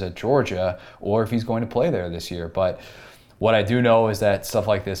future is at Georgia or if he's going to play there this year. But what I do know is that stuff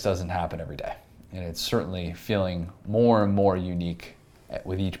like this doesn't happen every day. And it's certainly feeling more and more unique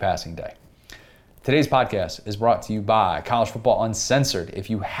with each passing day. Today's podcast is brought to you by College Football Uncensored. If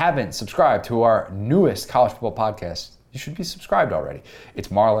you haven't subscribed to our newest college football podcast, you should be subscribed already. It's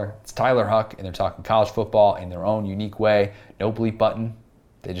Marler, it's Tyler Huck, and they're talking college football in their own unique way. No bleep button.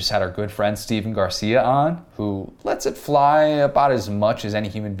 They just had our good friend Steven Garcia on, who lets it fly about as much as any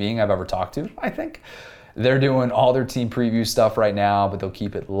human being I've ever talked to, I think. They're doing all their team preview stuff right now, but they'll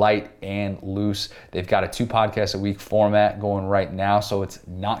keep it light and loose. They've got a 2-podcast-a-week format going right now, so it's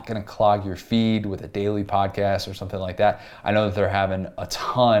not going to clog your feed with a daily podcast or something like that. I know that they're having a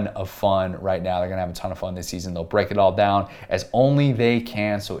ton of fun right now. They're going to have a ton of fun this season. They'll break it all down as only they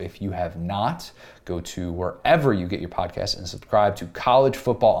can, so if you have not, go to wherever you get your podcast and subscribe to College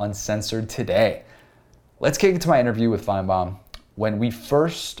Football Uncensored today. Let's kick it to my interview with Finebaum. When we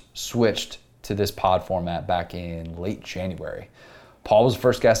first switched to this pod format back in late January, Paul was the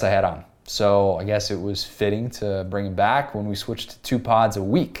first guest I had on. So I guess it was fitting to bring him back when we switched to 2 pods a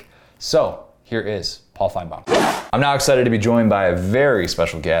week. So here is Paul Finebaum. I'm now excited to be joined by a very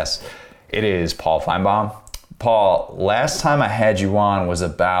special guest. It is Paul Finebaum. Paul, last time I had you on was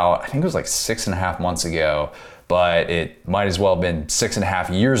about, I think it was like 6.5 months ago, but it might as well have been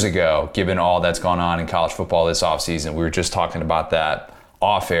 6.5 years ago, given all that's gone on in college football this offseason. We were just talking about that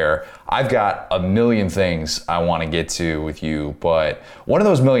off air. I've got a million things I want to get to with you, but one of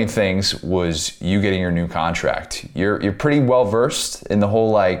those million things was you getting your new contract. You're pretty well versed in the whole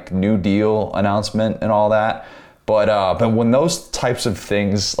like New Deal announcement and all that. But when those types of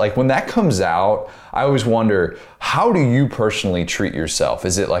things, like when that comes out, I always wonder, how do you personally treat yourself?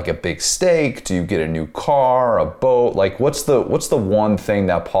 Is it like a big steak? Do you get a new car, a boat? Like what's the one thing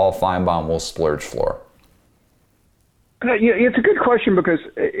that Paul Finebaum will splurge for? Yeah, it's a good question because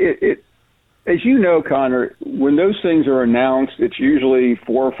it, as you know, Connor, when those things are announced, it's usually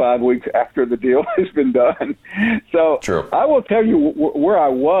 4 or 5 weeks after the deal has been done. So True. I will tell you where I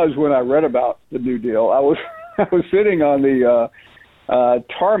was when I read about the new deal. I was sitting on the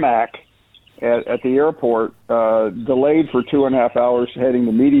tarmac at the airport, delayed for 2.5 hours, heading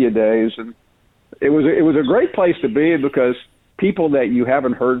to media days, and it was a great place to be because people that you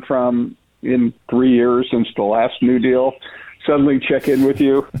haven't heard from in 3 years since the last New Deal suddenly check in with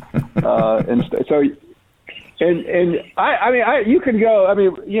you. I mean, you can go, I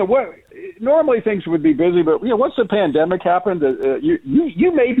mean, you know, what, normally things would be busy, but, you know, once the pandemic happened,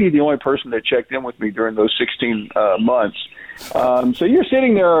 you may be the only person that checked in with me during those 16 months. So you're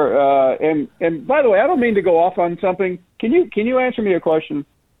sitting there, and by the way, I don't mean to go off on something. Can you answer me a question?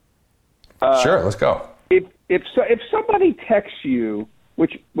 Sure, let's go. If somebody texts you,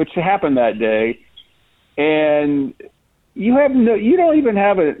 which happened that day, and you have no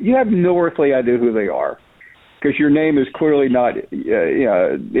earthly idea who they are, because your name is clearly not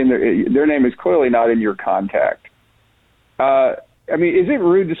their name is clearly not in your contact. I mean, is it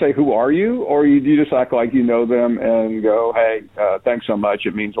rude to say who are you, or you just act like you know them and go, hey, thanks so much.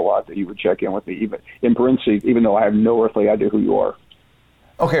 It means a lot that you would check in with me, even in parentheses, even though I have no earthly idea who you are.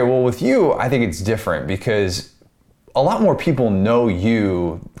 Okay, well, with you, I think it's different because a lot more people know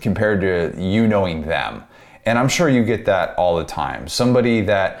you compared to you knowing them. And I'm sure you get that all the time. Somebody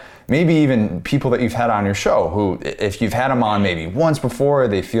that, maybe even people that you've had on your show who, if you've had them on maybe once before,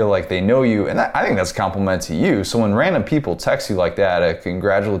 they feel like they know you. And I think that's a compliment to you. So when random people text you like that, a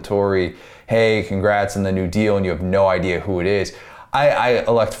congratulatory, hey, congrats on the new deal, and you have no idea who it is, I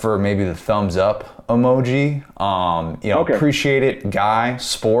elect for maybe the thumbs up emoji. Okay. Appreciate it, guy,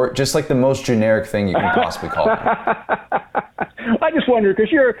 sport, just like the most generic thing you can possibly call it. I just wonder, because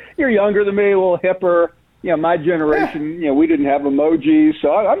you're younger than me, a little hipper. my generation, we didn't have emojis,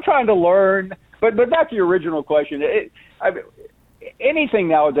 so I'm trying to learn. But back to your original question, anything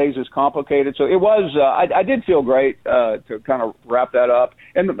nowadays is complicated. So it was, I did feel great to kind of wrap that up.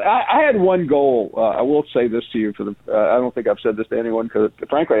 And I had one goal. I will say this to you I don't think I've said this to anyone because,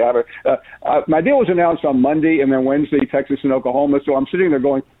 frankly, my deal was announced on Monday, and then Wednesday, Texas and Oklahoma. So I'm sitting there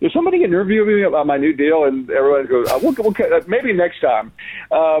going, is somebody interviewing me about my new deal? And everyone goes, we'll maybe next time.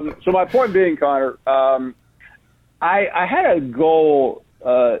 So my point being, Connor, I had a goal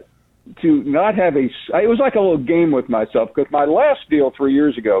to not have it was like a little game with myself, because my last deal 3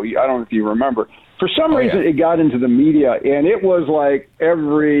 years ago, I don't know if you remember, for some reason it got into the media, and it was like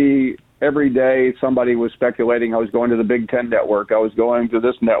every day somebody was speculating I was going to the Big Ten network, I was going to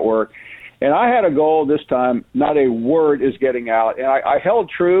this network, and I had a goal this time, not a word is getting out, and I held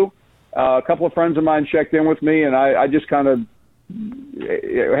true. A couple of friends of mine checked in with me, and I just kind of,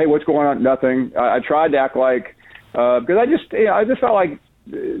 hey, what's going on? Nothing. I tried to act like, because I just felt like,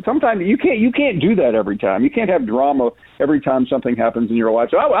 sometimes you can't do that every time. You can't have drama every time something happens in your life.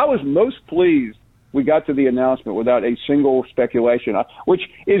 So I was most pleased we got to the announcement without a single speculation, which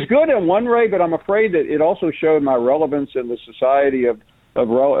is good in one way, but I'm afraid that it also showed my relevance in the society of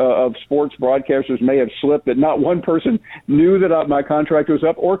sports broadcasters may have slipped, that not one person knew that my contract was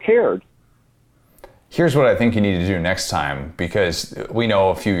up or cared. Here's what I think you need to do next time, because we know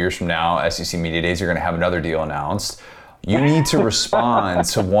a few years from now, SEC Media Days, you're going to have another deal announced. You need to respond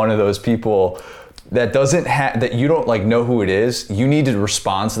to one of those people that that you don't know who it is. You need to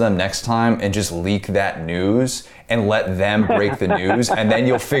respond to them next time and just leak that news and let them break the news, and then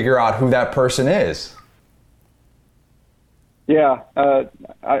you'll figure out who that person is. Yeah,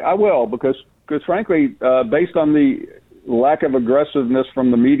 I will, because frankly, based on the lack of aggressiveness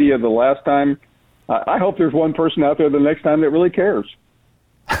from the media the last time, I hope there's one person out there the next time that really cares.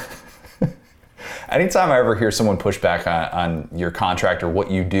 Anytime I ever hear someone push back on your contract or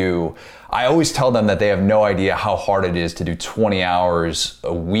what you do, I always tell them that they have no idea how hard it is to do 20 hours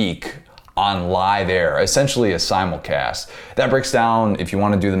a week on live air, essentially a simulcast. That breaks down, if you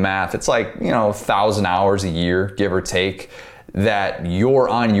want to do the math, it's 1,000 hours a year, give or take, that you're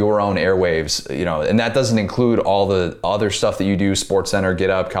on your own airwaves, and that doesn't include all the other stuff that you do, SportsCenter, Get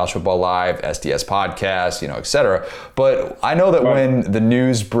Up, College Football Live, SDS Podcast, et cetera. But I know that when the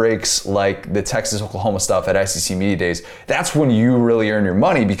news breaks, like the Texas-Oklahoma stuff at SEC Media Days, that's when you really earn your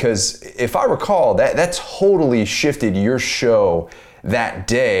money, because if I recall, that totally shifted your show that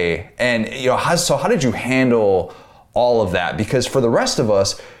day. And how did you handle all of that? Because for the rest of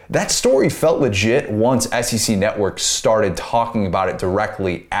us, that story felt legit once SEC Network started talking about it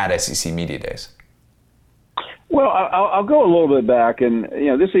directly at SEC Media Days. Well, I'll go a little bit back, and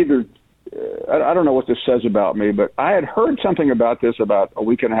this either I don't know what this says about me, but I had heard something about this about a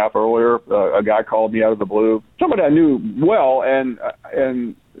week and a half earlier. A guy called me out of the blue, somebody I knew well, and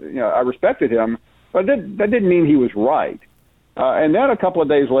I respected him, but that didn't mean he was right. And then a couple of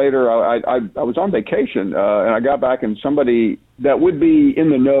days later, I was on vacation, and I got back, and somebody that would be in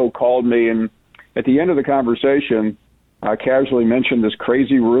the know called me, and at the end of the conversation, I casually mentioned this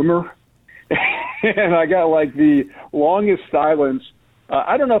crazy rumor, and I got the longest silence.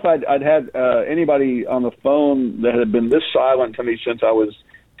 I don't know if I'd had anybody on the phone that had been this silent to me since I was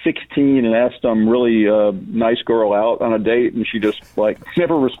 16 and asked some really nice girl out on a date, and she just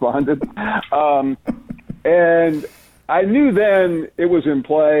never responded. And I knew then it was in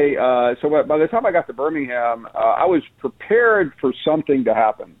play. So by the time I got to Birmingham, I was prepared for something to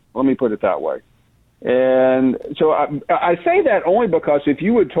happen. Let me put it that way. And so I say that only because if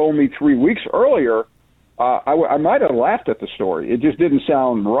you had told me 3 weeks earlier, I might have laughed at the story. It just didn't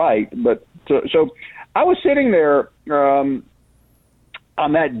sound right. But so I was sitting there on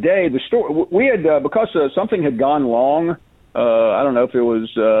that day. The story we had because something had gone long. I don't know if it was.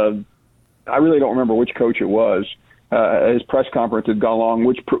 I really don't remember which coach it was. His press conference had gone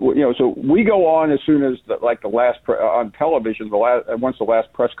long, so we go on as soon as the last on television, once the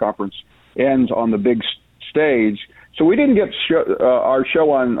last press conference ends on the big stage. So we didn't get our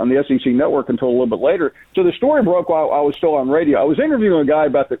show on the SEC Network until a little bit later. So the story broke while I was still on radio. I was interviewing a guy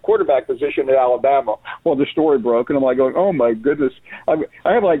about the quarterback position at Alabama while the story broke, and I'm going, oh my goodness, I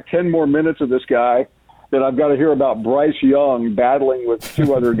have 10 more minutes of this guy that I've got to hear about Bryce Young battling with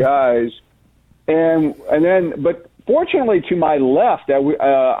two other guys, but. Fortunately, to my left,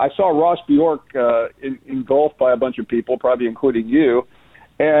 I saw Ross Bjork engulfed by a bunch of people, probably including you.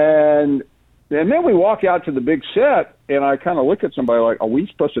 And then we walk out to the big set, and I kind of look at somebody are we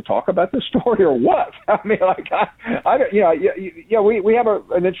supposed to talk about this story or what? I mean, we have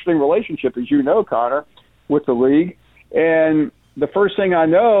an interesting relationship, as you know, Connor, with the league. And the first thing I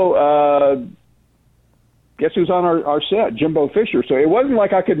know, guess who's on our set? Jimbo Fisher. So it wasn't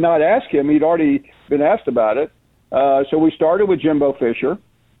like I could not ask him. He'd already been asked about it. So we started with Jimbo Fisher.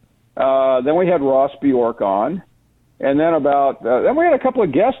 Then we had Ross Bjork on. And then then we had a couple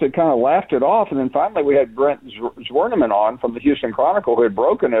of guests that kind of laughed it off. And then finally we had Brent Zwerneman on from the Houston Chronicle, who had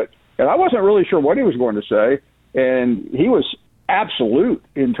broken it. And I wasn't really sure what he was going to say. And he was absolute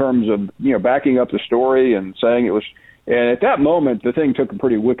in terms of, backing up the story and saying it was. And at that moment, the thing took a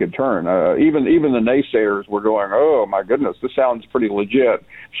pretty wicked turn. Even the naysayers were going, "Oh my goodness, this sounds pretty legit."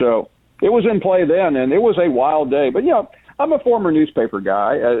 So it was in play then, and it was a wild day. But I'm a former newspaper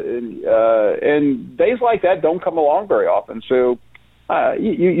guy, and days like that don't come along very often. So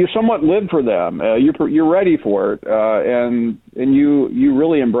you somewhat live for them. You're ready for it, and you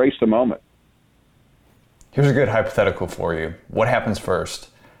really embrace the moment. Here's a good hypothetical for you. What happens first?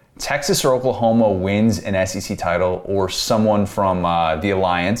 Texas or Oklahoma wins an SEC title, or someone from the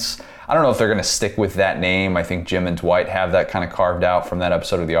Alliance. I don't know if they're going to stick with that name. I think Jim and Dwight have that kind of carved out from that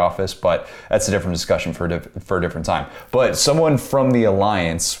episode of The Office, but that's a different discussion for a different time. But someone from the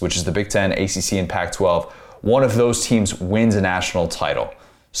Alliance, which is the Big Ten, ACC, and Pac-12, one of those teams wins a national title.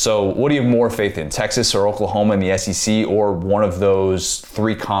 So what do you have more faith in, Texas or Oklahoma in the SEC, or one of those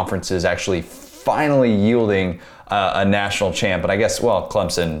three conferences actually finally yielding a national champ? And I guess,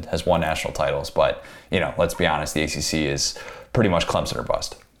 Clemson has won national titles, but, let's be honest, the ACC is pretty much Clemson or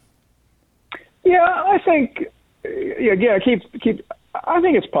bust. Yeah, I think, I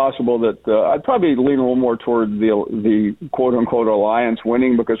think it's possible that I'd probably lean a little more toward the quote unquote Alliance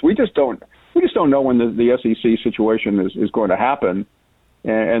winning, because we just don't know when the SEC situation is going to happen.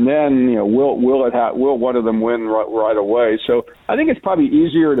 And then, will one of them win right away? So I think it's probably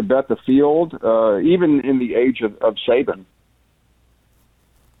easier to bet the field, even in the age of Saban.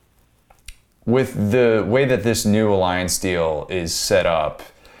 With the way that this new alliance deal is set up,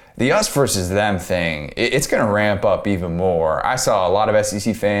 the us versus them thing, it's going to ramp up even more. I saw a lot of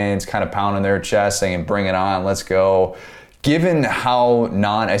SEC fans kind of pounding their chest saying, "Bring it on, let's go." Given how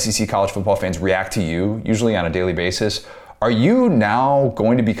non-SEC college football fans react to you, usually on a daily basis, are you now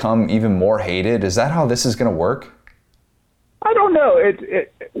going to become even more hated? Is that how this is going to work? I don't know.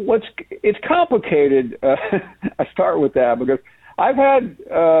 It's complicated. I start with that because I've had,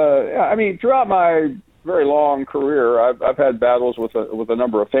 throughout my very long career, I've had battles with a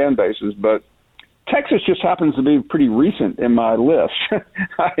number of fan bases, but Texas just happens to be pretty recent in my list.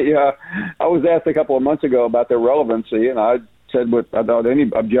 I was asked a couple of months ago about their relevancy, and I said what I thought any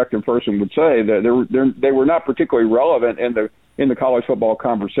objective person would say, that they were not particularly relevant in the college football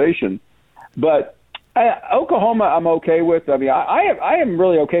conversation. But Oklahoma, I'm okay with. I mean, I am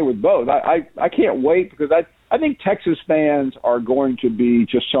really okay with both. I can't wait, because I think Texas fans are going to be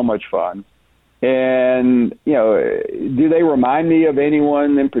just so much fun. And do they remind me of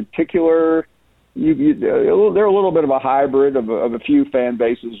anyone in particular? They're a little bit of a hybrid of a few fan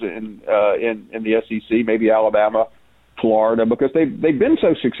bases in the SEC, maybe Alabama, Florida, because they've been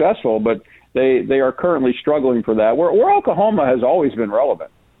so successful, but they are currently struggling for that. Where Oklahoma has always been relevant,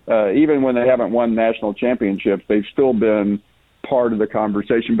 even when they haven't won national championships, they've still been part of the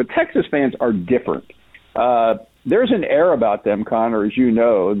conversation. But Texas fans are different. There's an air about them, Connor, as you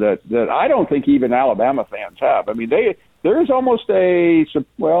know, that I don't think even Alabama fans have. I mean, there is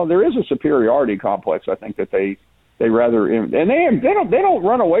a superiority complex. I think that they rather, and they don't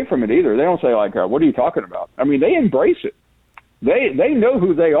run away from it either. They don't say like, "What are you talking about?" I mean, they embrace it. They know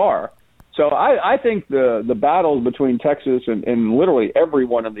who they are. So I think the battles between Texas and literally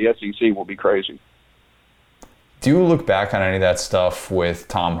everyone in the SEC will be crazy. Do you look back on any of that stuff with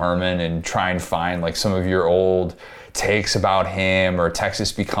Tom Herman and try and find like some of your old takes about him or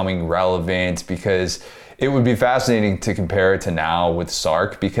Texas becoming relevant? Because it would be fascinating to compare it to now with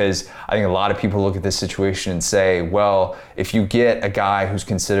Sark, because I think a lot of people look at this situation and say, well, if you get a guy who's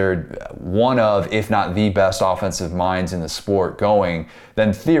considered one of, if not the best offensive minds in the sport going,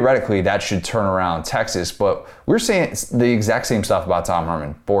 then theoretically that should turn around Texas. But we're saying the exact same stuff about Tom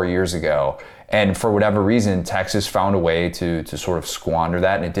Herman 4 years ago. And for whatever reason, Texas found a way to sort of squander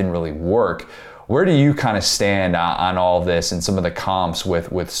that, and it didn't really work. Where do you kind of stand on all of this and some of the comps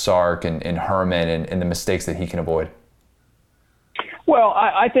with Sark and Herman and the mistakes that he can avoid? Well,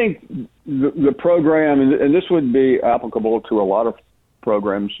 I think the program, and this would be applicable to a lot of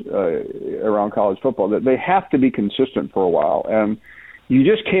programs around college football, that they have to be consistent for a while. And you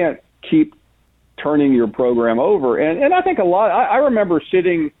just can't keep turning your program over. And I think I remember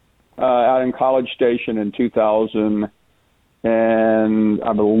sitting out in College Station in 2000, and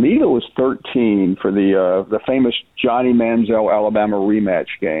I believe it was 13 for the famous Johnny Manziel Alabama rematch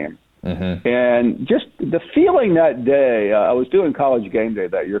game. Mm-hmm. And just the feeling that day, I was doing College Game Day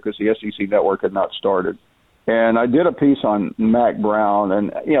that year because the SEC Network had not started. And I did a piece on Mack Brown,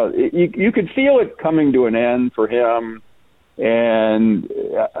 and you could feel it coming to an end for him. And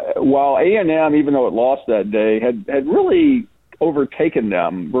while A&M, even though it lost that day, had really overtaken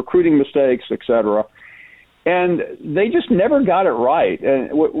them, recruiting mistakes, etc., and they just never got it right.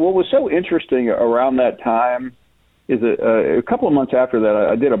 And what was so interesting around that time is that a couple of months after that,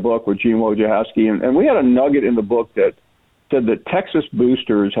 I did a book with Gene Wojciechowski, and we had a nugget in the book that said that Texas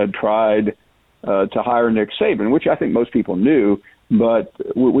boosters had tried to hire Nick Saban, which I think most people knew, but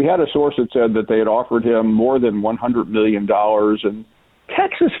we had a source that said that they had offered him more than $100 million, and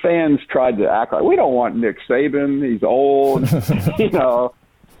Texas fans tried to act like, we don't want Nick Saban, he's old,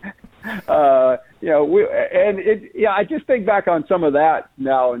 I just think back on some of that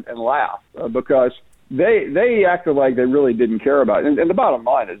now and laugh because they acted like they really didn't care about it. And the bottom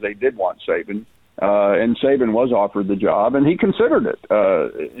line is they did want Saban, and Saban was offered the job, and he considered it.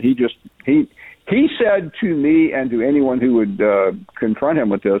 He said to me and to anyone who would confront him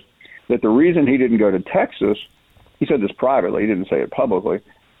with this that the reason he didn't go to Texas, he said this privately, he didn't say it publicly,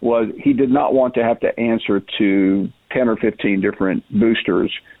 was he did not want to have to answer to 10 or 15 different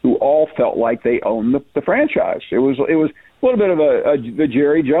boosters who all felt like they owned the franchise. It was a little bit of the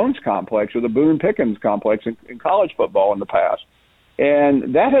Jerry Jones complex or the Boone Pickens complex in college football in the past.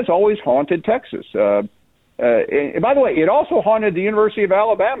 And that has always haunted Texas. And by the way, it also haunted the University of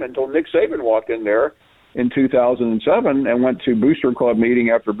Alabama until Nick Saban walked in there in 2007 and went to booster club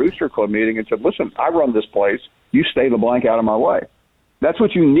meeting after booster club meeting and said, listen, I run this place. You stay the blank out of my way. That's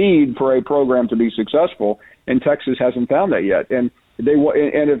what you need for a program to be successful, and Texas hasn't found that yet. And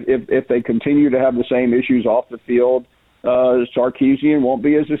if they continue to have the same issues off the field, Sarkisian won't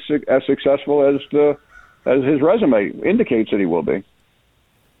be as successful as his resume indicates that he will be.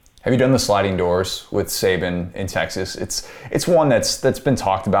 Have you done the sliding doors with Saban in Texas? It's one that's been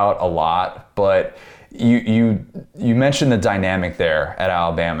talked about a lot, but you mentioned the dynamic there at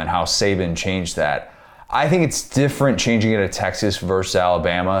Alabama and how Saban changed that. I think it's different changing it at Texas versus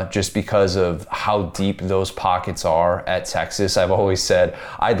Alabama just because of how deep those pockets are at Texas. I've always said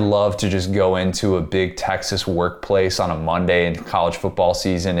I'd love to just go into a big Texas workplace on a Monday in college football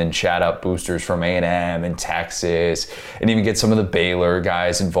season and chat up boosters from A&M and Texas and even get some of the Baylor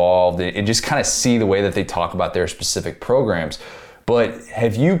guys involved and just kind of see the way that they talk about their specific programs. But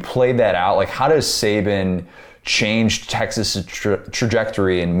have you played that out? Like, how does Saban change Texas'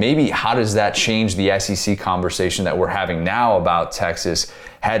 trajectory, and maybe how does that change the SEC conversation that we're having now about Texas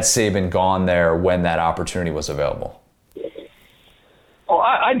had Saban gone there when that opportunity was available? Well,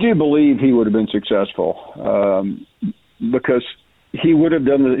 I do believe he would have been successful because he would have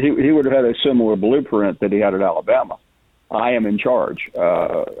he would have had a similar blueprint that he had at Alabama. I am in charge,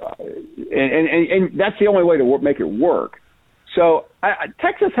 and that's the only way to make it work. So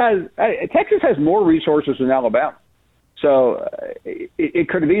Texas has more resources than Alabama, so it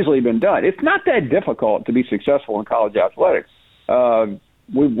could have easily been done. It's not that difficult to be successful in college athletics.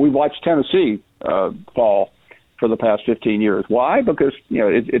 We've watched Tennessee fall for the past 15 years. Why? Because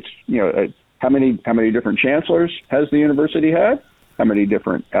how many different chancellors has the university had? How many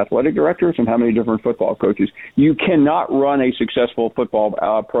different athletic directors and how many different football coaches? You cannot run a successful football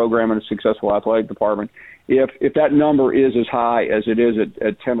program and a successful athletic department if that number is as high as it is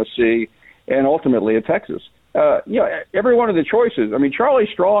at Tennessee and ultimately at Texas. Every one of the choices. I mean, Charlie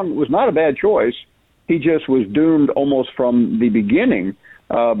Strong was not a bad choice. He just was doomed almost from the beginning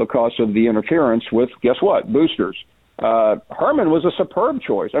because of the interference with, guess what, boosters. Herman was a superb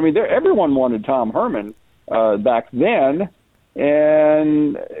choice. I mean, everyone wanted Tom Herman back then,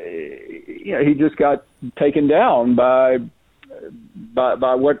 and he just got taken down by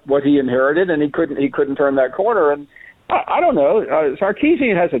what he inherited, and he couldn't turn that corner. And I don't know.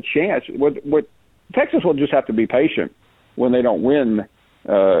 Sarkisian has a chance. What Texas will just have to be patient when they don't win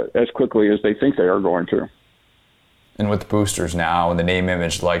as quickly as they think they are going to. And with boosters now and the name,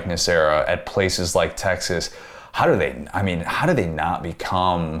 image, likeness era at places like Texas, how do they not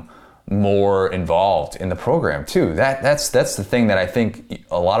become more involved in the program too? That's the thing that I think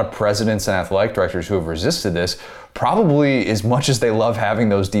a lot of presidents and athletic directors who have resisted this, probably as much as they love having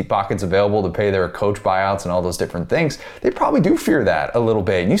those deep pockets available to pay their coach buyouts and all those different things, they probably do fear that a little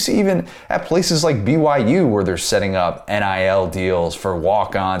bit. And you see even at places like BYU where they're setting up NIL deals for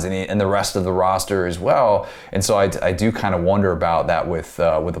walk-ons and the rest of the roster as well. And so I do kind of wonder about that with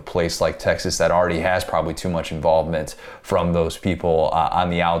a place like Texas that already has probably too much involvement from those people on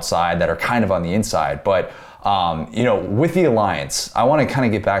the outside that are kind of on the inside. But with the Alliance, I want to kind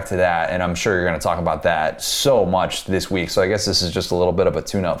of get back to that, and I'm sure you're going to talk about that so much this week. So I guess this is just a little bit of a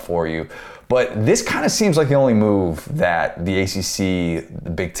tune-up for you. But this kind of seems like the only move that the ACC, the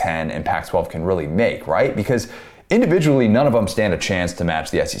Big Ten, and Pac-12 can really make, right? Because individually, none of them stand a chance to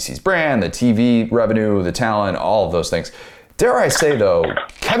match the SEC's brand, the TV revenue, the talent, all of those things. Dare I say, though,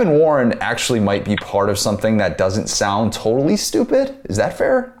 Kevin Warren actually might be part of something that doesn't sound totally stupid. Is that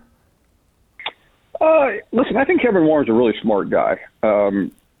fair? Listen, I think Kevin Warren's a really smart guy.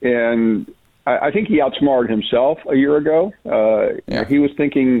 And I think he outsmarted himself a year ago. He was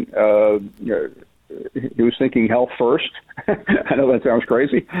thinking health first. I know that sounds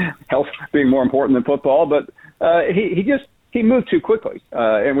crazy, health being more important than football, but he moved too quickly,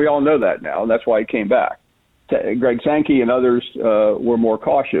 and we all know that now. That's why he came back. Greg Sankey and others were more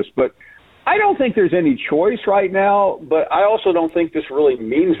cautious, but I don't think there's any choice right now. But I also don't think this really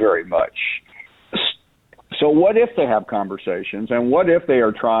means very much. So what if they have conversations, and what if they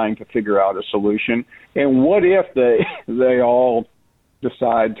are trying to figure out a solution, and what if they all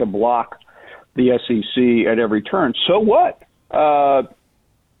decide to block the SEC at every turn? So what?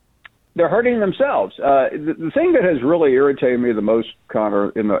 They're hurting themselves. The thing that has really irritated me the most,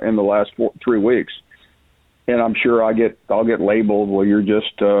 Connor, in the last 3 weeks, and I'm sure I'll get labeled, well, you're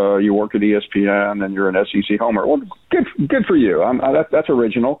just you work at ESPN and you're an SEC homer. Well, good for you. That's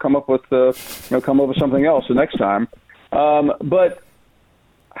original. Come up with something else the next time. But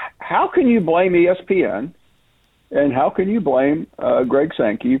how can you blame ESPN, and how can you blame Greg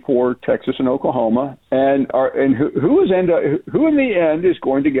Sankey for Texas and Oklahoma, and who in the end is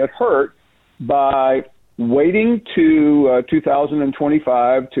going to get hurt by waiting to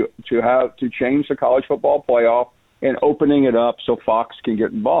 2025 to change the college football playoff and opening it up so Fox can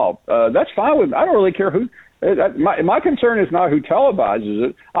get involved? That's fine with me. I don't really care who. My concern is not who televises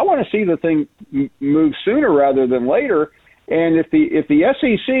it. I want to see the thing move sooner rather than later. And if the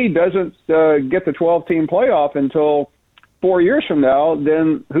SEC doesn't get the 12-team playoff until 4 years from now,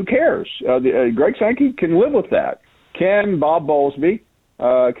 then who cares? Greg Sankey can live with that. Can Bob Bowlesby?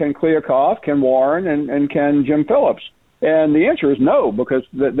 Can Kliavkoff, can Warren, and can Jim Phillips? And the answer is no, because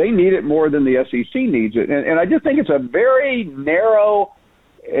they need it more than the SEC needs it. And I just think it's a very narrow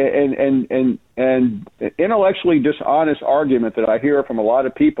and intellectually dishonest argument that I hear from a lot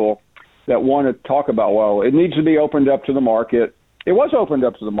of people that want to talk about, well, it needs to be opened up to the market. It was opened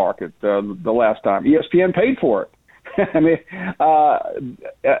up to the market the last time. ESPN paid for it. I mean,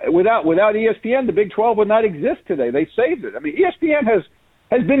 without ESPN, the Big 12 would not exist today. They saved it. I mean, ESPN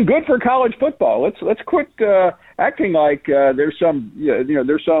has been good for college football. Let's quit acting like there's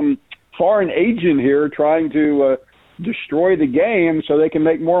some foreign agent here trying to destroy the game so they can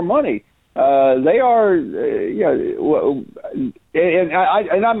make more money. They are,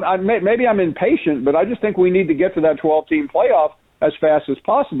 maybe I'm impatient, but I just think we need to get to that 12-team playoff as fast as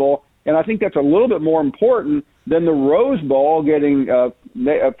possible, and I think that's a little bit more important than the Rose Bowl getting a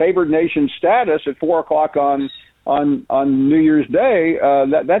favored nation status at 4:00 on New Year's Day.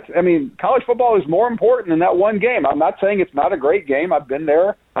 College football is more important than that one game. I'm not saying it's not a great game. I've been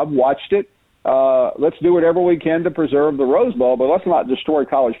there. I've watched it. Let's do whatever we can to preserve the Rose Bowl, but let's not destroy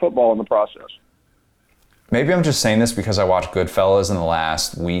college football in the process. Maybe I'm just saying this because I watched Goodfellas in the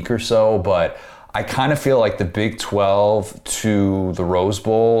last week or so, but I kind of feel like the Big 12 to the Rose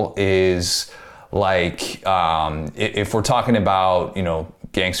Bowl is like, if we're talking about,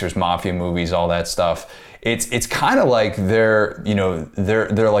 gangsters, mafia movies, all that stuff, it's kind of like they're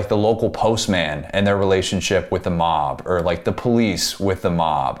like the local postman and their relationship with the mob, or like the police with the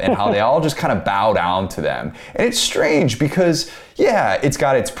mob, and how they all just kind of bow down to them. And it's strange because, yeah, it's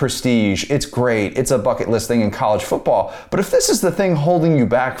got its prestige, it's great, it's a bucket list thing in college football. But if this is the thing holding you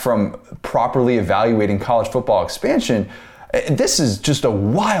back from properly evaluating college football expansion, this is just a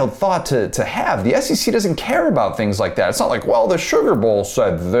wild thought to have. The SEC doesn't care about things like that. It's not like, well, the Sugar Bowl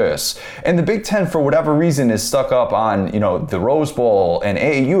said this. And the Big Ten, for whatever reason, is stuck up on, the Rose Bowl and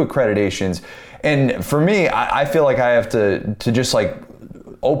AAU accreditations. And for me, I feel like I have to just I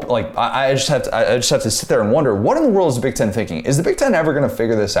just have to sit there and wonder, what in the world is the Big Ten thinking? Is the Big Ten ever going to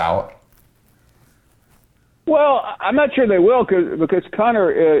figure this out? Well, I'm not sure they will, because Connor,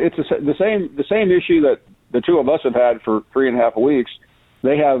 it's the same issue that the two of us have had for 3.5 weeks.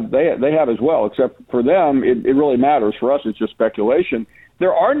 They have as well, except for them, it really matters. For us, it's just speculation.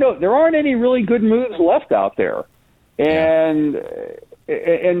 There aren't any really good moves left out there. And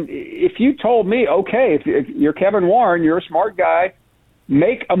if you told me, okay, if you're Kevin Warren, you're a smart guy,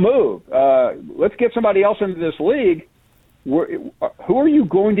 make a move. Let's get somebody else into this league. Who are you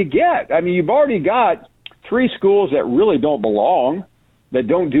going to get? I mean, you've already got 3 schools that really don't belong, that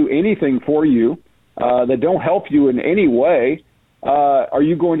don't do anything for you, that don't help you in any way. Are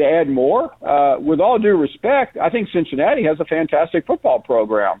you going to add more? With all due respect, I think Cincinnati has a fantastic football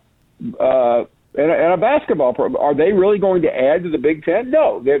program. and a basketball program. Are they really going to add to the Big Ten?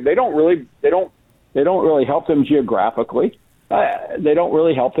 No, they don't really. They don't really help them geographically. They don't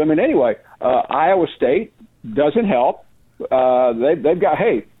really help them in any way. Iowa State doesn't help. They've got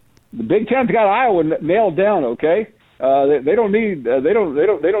the Big Ten's got Iowa nailed down. Okay, they don't need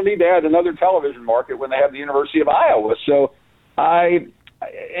to add another television market when they have the University of Iowa. So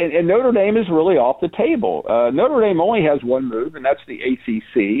and Notre Dame is really off the table. Notre Dame only has one move, and that's the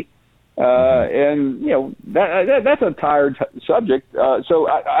ACC. And that's a tired subject. So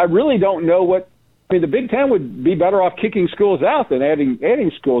I really don't know what. I mean, the Big Ten would be better off kicking schools out than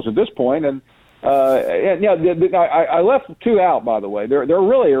adding schools at this point. And I left two out, by the way. There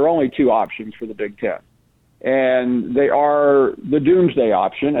really are only two options for the Big Ten, and they are the doomsday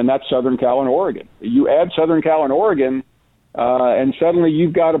option, and that's Southern Cal and Oregon. You add Southern Cal and Oregon, and suddenly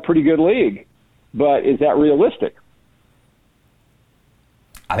you've got a pretty good league. But is that realistic?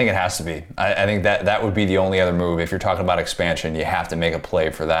 I think it has to be. I think that would be the only other move. If you're talking about expansion, you have to make a play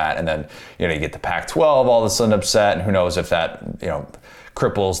for that. And then, you get the Pac-12 all of a sudden upset, and who knows if that,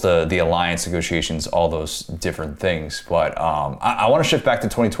 cripples the alliance negotiations, all those different things. But I want to shift back to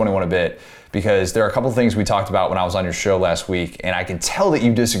 2021 a bit, because there are a couple of things we talked about when I was on your show last week, and I can tell that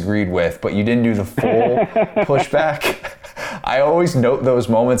you disagreed with, but you didn't do the full pushback. I always note those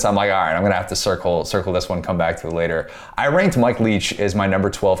moments. I'm like, all right, I'm going to have to circle this one, come back to it later. I ranked Mike Leach as my number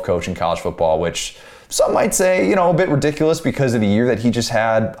 12 coach in college football, which some might say, a bit ridiculous because of the year that he just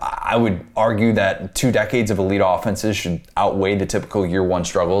had. I would argue that 2 decades of elite offenses should outweigh the typical year one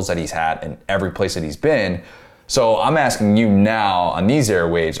struggles that he's had in every place that he's been. So I'm asking you now on these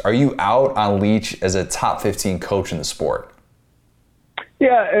airwaves, are you out on Leach as a top 15 coach in the sport?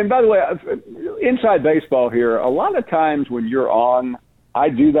 Yeah, and by the way, inside baseball here, a lot of times when you're on, I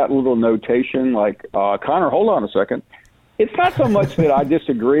do that little notation like, Connor, hold on a second. It's not so much that I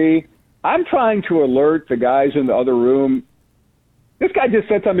disagree. I'm trying to alert the guys in the other room. This guy just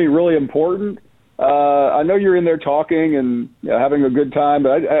said something really important. I know you're in there talking and having a good time,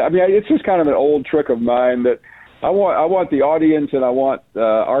 but I mean, it's just kind of an old trick of mine that I want the audience and I want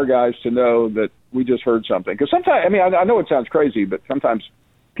our guys to know that we just heard something. Because sometimes, I mean, I know it sounds crazy, but sometimes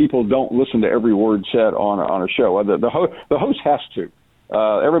people don't listen to every word said on a show. The host has to.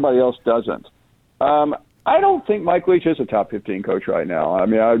 Everybody else doesn't. I don't think Mike Leach is a top 15 coach right now. I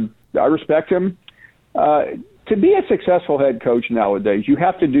mean, I respect him. To be a successful head coach nowadays, you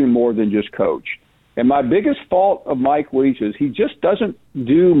have to do more than just coach. And my biggest fault of Mike Leach is he just doesn't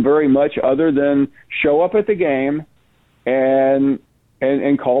do very much other than show up at the game and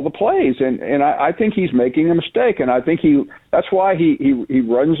call the plays. And I think he's making a mistake. And I think that's why he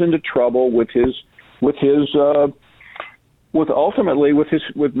runs into trouble with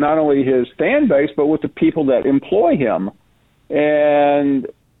not only his fan base, but with the people that employ him. And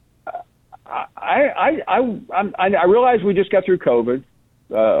I realize we just got through COVID,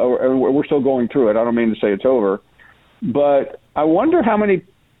 and we're still going through it. I don't mean to say it's over, but I wonder how many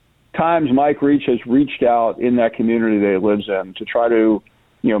times Mike Leach has reached out in that community that he lives in to try to,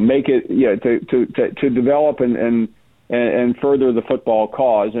 make it, to develop and further the football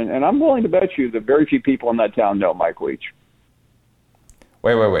cause. And I'm willing to bet you that very few people in that town know Mike Leach.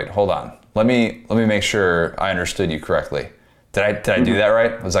 Wait, hold on. Let me make sure I understood you correctly. Did I do that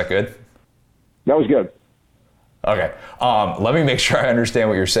right? Was that good? That was good. Okay. Let me make sure I understand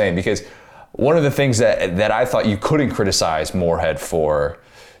what you're saying, because one of the things that I thought you couldn't criticize Moorhead for,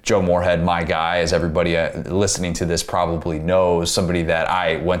 Joe Moorhead, my guy, as everybody listening to this probably knows, somebody that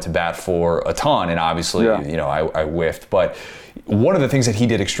I went to bat for a ton, and obviously, I whiffed. But one of the things that he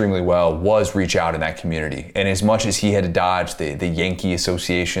did extremely well was reach out in that community. And as much as he had to dodge the Yankee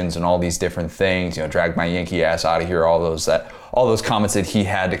associations and all these different things, drag my Yankee ass out of here, all those comments that he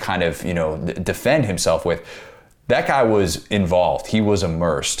had to kind of, defend himself with, that guy was involved. He was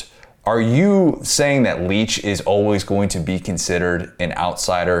immersed. Are you saying that Leach is always going to be considered an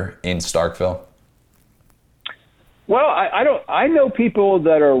outsider in Starkville? Well, I know people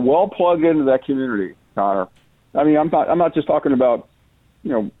that are well plugged into that community, Connor. I mean, I'm not just talking about,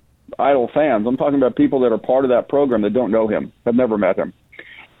 idle fans. I'm talking about people that are part of that program that don't know him, have never met him.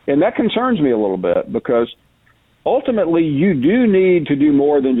 And that concerns me a little bit, because ultimately you do need to do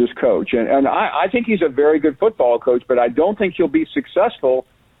more than just coach. And I think he's a very good football coach, but I don't think he'll be successful.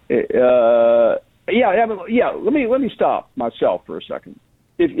 Let me stop myself for a second.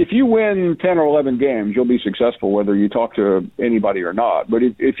 If you win 10 or 11 games, you'll be successful whether you talk to anybody or not. But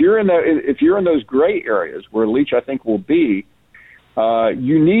if you're in those gray areas where Leach, I think, will be,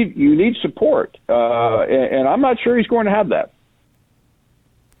 you need support, and I'm not sure he's going to have that.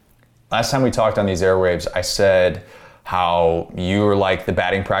 Last time we talked on these airwaves, I said how you're like the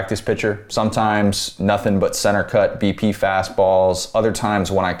batting practice pitcher. Sometimes nothing but center cut BP fastballs. Other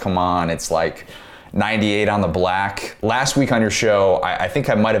times when I come on, it's like 98 on the black. Last week on your show, I think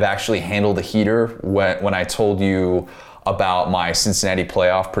I might have actually handled a heater when I told you about my Cincinnati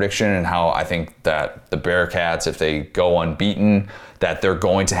playoff prediction and how I think that the Bearcats, if they go unbeaten, that they're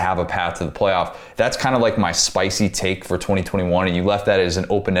going to have a path to the playoff. That's kind of like my spicy take for 2021, and you left that as an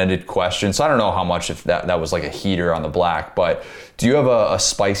open-ended question. So I don't know how much if that was like a heater on the black, but do you have a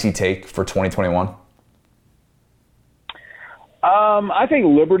spicy take for 2021? I think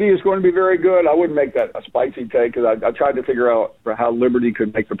Liberty is going to be very good. I wouldn't make that a spicy take because I tried to figure out how Liberty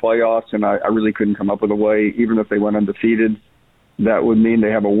could make the playoffs, and I really couldn't come up with a way. Even if they went undefeated, that would mean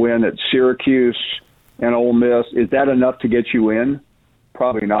they have a win at Syracuse and Ole Miss. Is that enough to get you in?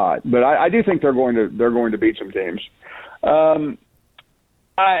 Probably not. But I do think they're going to beat some teams. The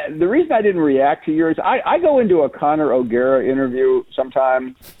reason I didn't react to yours, I go into a Connor O'Gara interview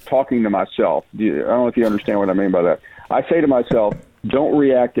sometime talking to myself. I don't know if you understand what I mean by that. I say to myself, don't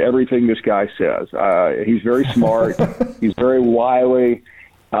react to everything this guy says. He's very smart. He's very wily.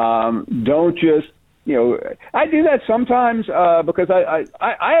 Don't just, I do that sometimes because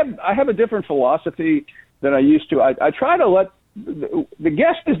I have a different philosophy than I used to. I try to let the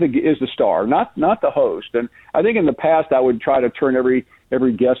guest is the star, not the host. And I think in the past I would try to turn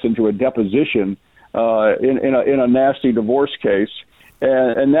every guest into a deposition in a nasty divorce case.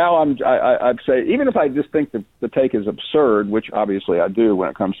 And now I'd say, even if I just think the take is absurd, which obviously I do when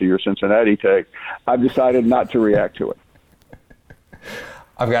it comes to your Cincinnati take, I've decided not to react to it.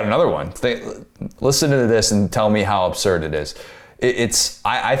 I've got another one. Listen to this and tell me how absurd it is.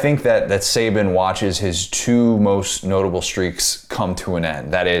 I think that Saban watches his two most notable streaks come to an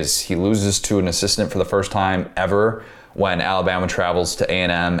end. That is, he loses to an assistant for the first time ever when Alabama travels to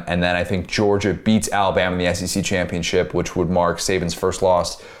A&M, and then I think Georgia beats Alabama in the SEC championship, which would mark Saban's first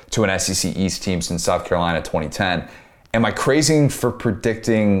loss to an SEC East team since South Carolina 2010. Am I crazy for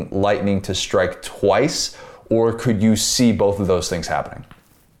predicting lightning to strike twice, or could you see both of those things happening?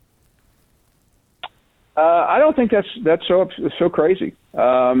 I don't think that's so crazy.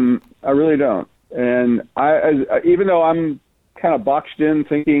 I really don't. And even though I'm kind of boxed in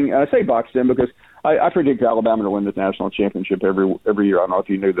thinking, I say boxed in because I predict Alabama to win the national championship every year. I don't know if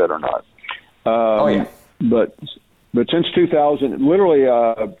you knew that or not. Oh yeah. But since 2000, literally,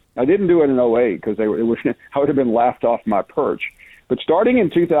 I didn't do it in 08 because I would have been laughed off my perch. But starting in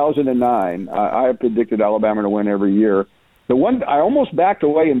 2009, I have predicted Alabama to win every year. The one I almost backed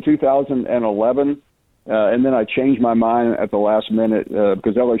away in 2011, and then I changed my mind at the last minute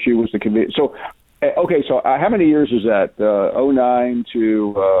because LSU was the convenience. So, okay, so how many years is that? 09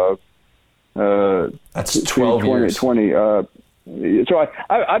 to that's 12 years. 20. So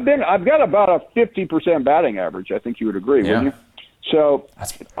I've got about a 50% batting average. I think you would agree, wouldn't you? So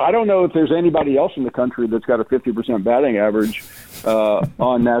I don't know if there's anybody else in the country that's got a 50% batting average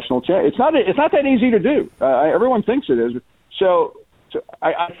on national champ. It's not that easy to do. Everyone thinks it is. So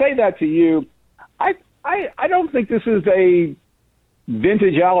I say that to you. I don't think this is a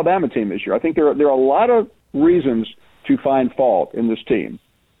vintage Alabama team this year. I think there are a lot of reasons to find fault in this team.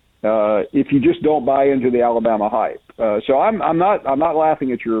 If you just don't buy into the Alabama hype. So I'm not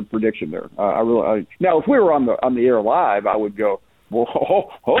laughing at your prediction there. Now, if we were on the air live, I would go,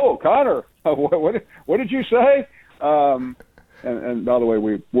 "Whoa, Connor, what did you say?" And by the way,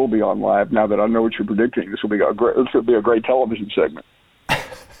 we will be on live now that I know what you're predicting. This will be a great television segment.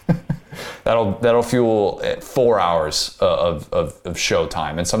 That'll fuel 4 hours of show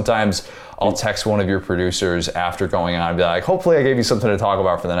time. And sometimes I'll text one of your producers after going on and be like, hopefully I gave you something to talk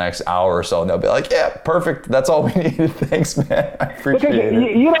about for the next hour or so. And they'll be like, yeah, perfect. That's all we needed. Thanks, man. I appreciate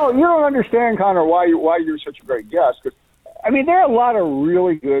it. You don't understand, Connor, why you're such a great guest. Because, I mean, there are a lot of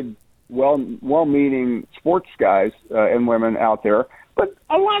really good, well-meaning sports guys and women out there. But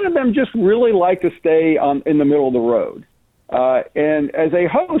a lot of them just really like to stay in the middle of the road. And as a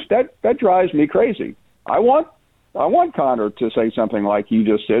host, that drives me crazy. I want Connor to say something like you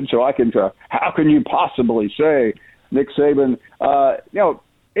just said, so I can. How can you possibly say Nick Saban?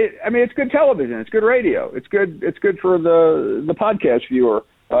 It's good television. It's good radio. It's good for the podcast viewer,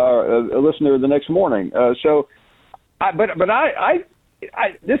 a listener the next morning. This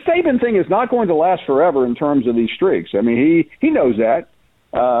Saban thing is not going to last forever in terms of these streaks. I mean, he knows that.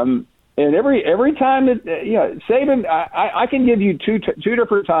 And every time that Saban, I can give you two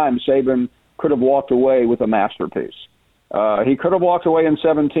different times Saban could have walked away with a masterpiece. He could have walked away in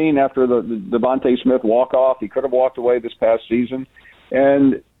 2017 after the Devontae Smith walk-off. He could have walked away this past season.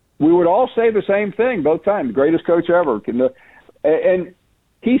 And we would all say the same thing both times, greatest coach ever. And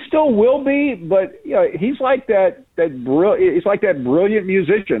he still will be, but he's like he's like that brilliant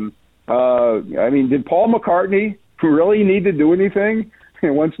musician. I mean, did Paul McCartney really need to do anything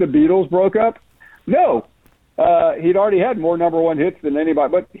once the Beatles broke up? No. He'd already had more number one hits than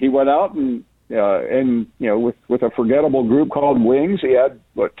anybody, but he went out and with a forgettable group called Wings, he had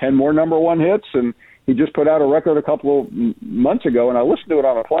 10 more number one hits, and he just put out a record a couple of months ago, and I listened to it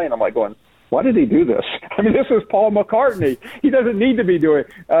on a plane. I'm like going, why did he do this? I mean, this is Paul McCartney. He doesn't need to be doing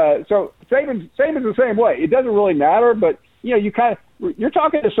it. So Saban's the same way. It doesn't really matter, but you're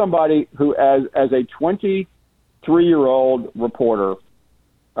talking to somebody who, as a 23-year-old reporter,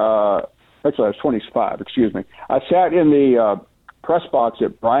 actually I was 25. Excuse me. I sat in the press box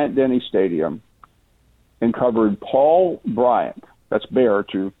at Bryant-Denny Stadium and covered Paul Bryant. That's Bear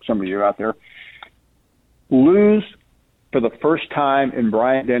to some of you out there. Lose for the first time in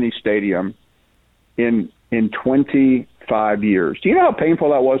Bryant-Denny Stadium in 25 years. Do you know how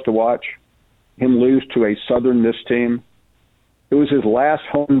painful that was to watch him lose to a Southern Miss team? It was his last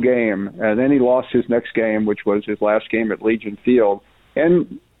home game, and then he lost his next game, which was his last game at Legion Field.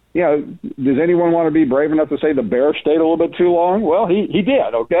 And, does anyone want to be brave enough to say the Bears stayed a little bit too long? Well, he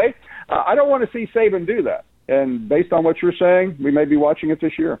did, okay? I don't want to see Saban do that. And based on what you're saying, we may be watching it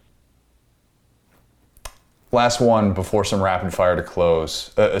this year. Last one before some rapid fire to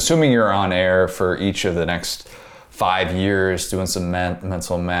close. Assuming you're on air for each of the next 5 years, doing some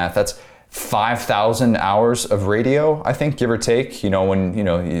mental math, that's 5,000 hours of radio, I think, give or take, when you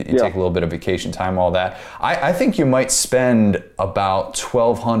take a little bit of vacation time, all that. I think you might spend about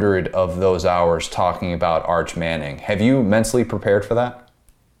 1,200 of those hours talking about Arch Manning. Have you mentally prepared for that?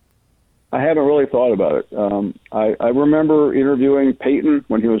 I haven't really thought about it. I remember interviewing Peyton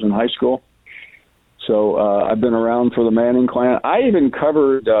when he was in high school. So I've been around for the Manning clan. I even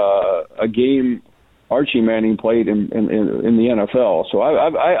covered a game Archie Manning played in the NFL. So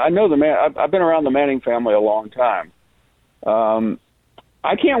I know the man. I've been around the Manning family a long time.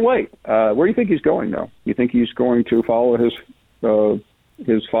 I can't wait. Where do you think he's going, though? You think he's going to follow his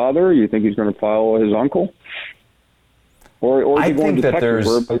father? You think he's going to follow his uncle? Or is he going to Texas,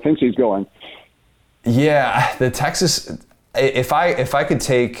 where he thinks he's going? Yeah, the Texas. If I could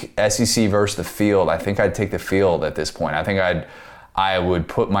take SEC versus the field, I think I'd take the field at this point. I think I would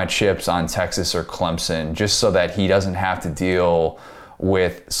put my chips on Texas or Clemson just so that he doesn't have to deal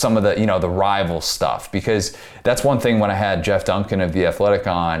with some of the the rival stuff, because that's one thing when I had Jeff Duncan of The Athletic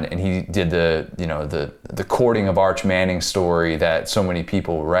on and he did the courting of Arch Manning story that so many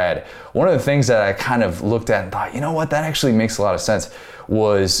people read. One of the things that I kind of looked at and thought, that actually makes a lot of sense,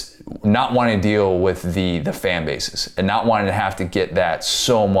 was not wanting to deal with the fan bases and not wanting to have to get that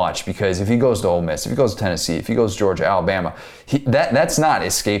so much, because if he goes to Ole Miss, if he goes to Tennessee, if he goes to Georgia, Alabama, that's not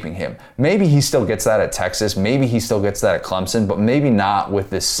escaping him. Maybe he still gets that at Texas, maybe he still gets that at Clemson, but maybe not with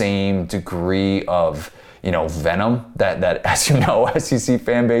the same degree of venom that as SEC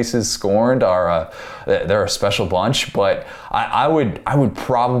fan bases scorned are. They're a special bunch, but I would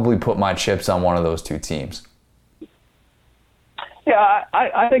probably put my chips on one of those two teams. Yeah,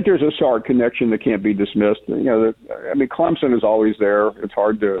 I think there's a Sark connection that can't be dismissed. Clemson is always there. It's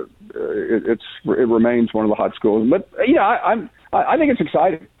hard to. It remains one of the hot schools. But I think it's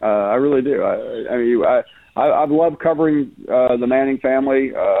exciting. I really do. I've loved covering the Manning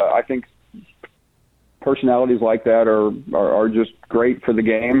family. I think personalities like that are just great for the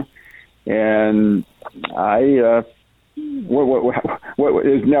game. And what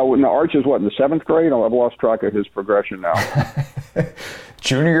is now Arch is in the 7th grade? I've lost track of his progression now.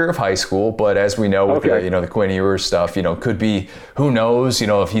 Junior year of high school, but as we know with the Quinn Ewers stuff, could be, who knows,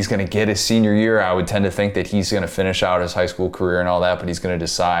 if he's going to get his senior year. I would tend to think that he's going to finish out his high school career and all that, but he's going to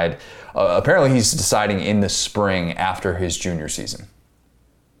decide. Apparently he's deciding in the spring after his junior season.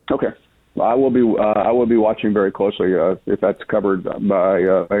 Okay. I will be watching very closely if that's covered by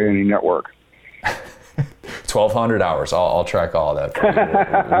any network. 1,200 hours. I'll track all of that.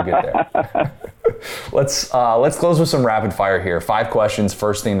 We'll get there. Let's close with some rapid fire here. 5 questions.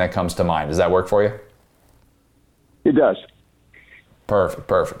 First thing that comes to mind. Does that work for you? It does.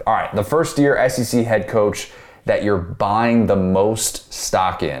 Perfect. All right. The first year SEC head coach that you're buying the most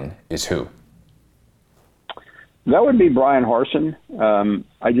stock in is who? That would be Brian Harsin.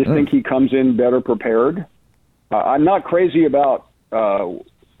 I just think he comes in better prepared. I'm not crazy about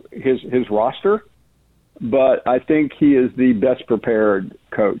his roster, but I think he is the best prepared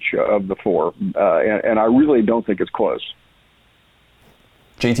coach of the 4, and I really don't think it's close.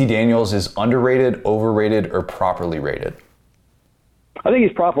 JT Daniels is underrated, overrated, or properly rated? I think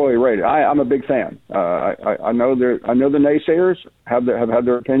he's properly rated. I'm a big fan. I know the naysayers have had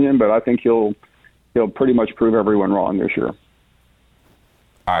their opinion, but I think he'll pretty much prove everyone wrong this year.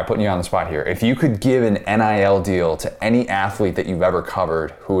 All right, putting you on the spot here. If you could give an NIL deal to any athlete that you've ever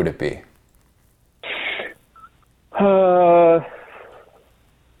covered, who would it be?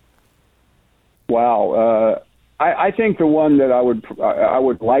 Wow. I think the one that I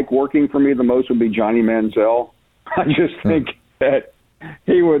would like working for me the most would be Johnny Manziel. I just think that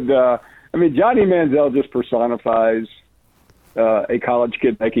he would. Johnny Manziel just personifies a college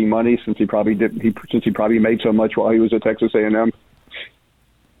kid making money since he probably made so much while he was at Texas A&M.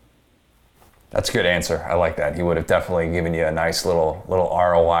 That's a good answer. I like that. He would have definitely given you a nice little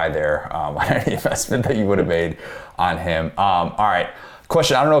ROI there on any investment that you would have made on him. All right.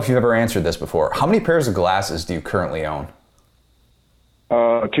 Question. I don't know if you've ever answered this before. How many pairs of glasses do you currently own?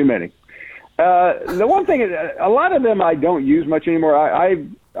 Too many. The one thing is, a lot of them I don't use much anymore. I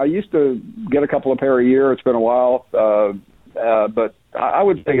used to get a couple of pair a year. It's been a while. But I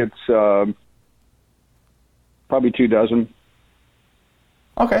would say it's probably 24.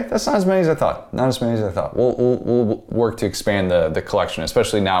 Okay, that's not as many as I thought. We'll work to expand the collection,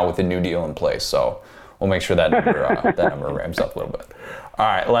 especially now with the new deal in place. So we'll make sure that number ramps up a little bit. All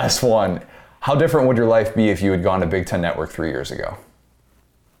right, last one. How different would your life be if you had gone to Big Ten Network 3 years ago?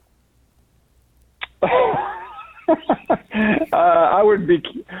 I would be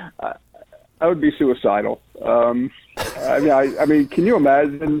suicidal. I mean, can you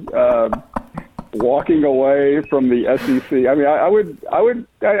imagine walking away from the SEC? I mean,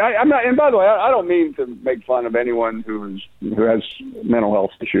 I'm not. And by the way, I don't mean to make fun of anyone who has mental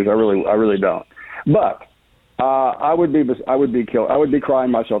health issues. I really don't. But I would be killed. I would be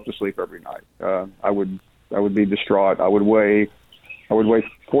crying myself to sleep every night. I would be distraught. I would weigh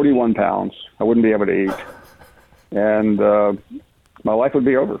 41 pounds. I wouldn't be able to eat, and my life would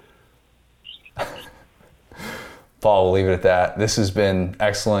be over. Paul, we'll leave it at that. This has been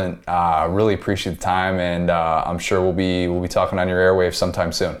excellent. Really appreciate the time, and I'm sure we'll be talking on your airwaves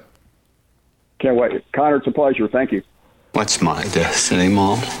sometime soon. Can't wait. Connor, it's a pleasure. Thank you. What's my destiny,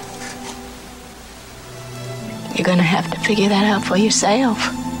 Mom? You're gonna have to figure that out for yourself.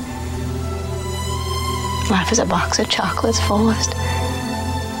 Life is a box of chocolates, Forrest.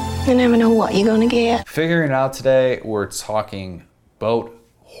 You never know what you're gonna get. Figuring it out today, we're talking boat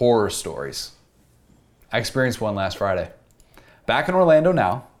horror stories. I experienced one last Friday. Back in Orlando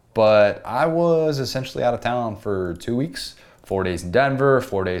now, but I was essentially out of town for 2 weeks. 4 days in Denver,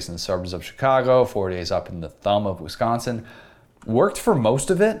 4 days in the suburbs of Chicago, 4 days up in the thumb of Wisconsin. Worked for most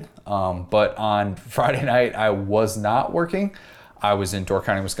of it, but on Friday night I was not working. I was in Door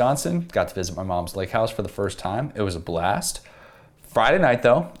County, Wisconsin. Got to visit my mom's lake house for the first time. It was a blast. Friday night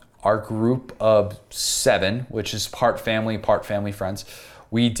though, our group of 7, which is part family friends,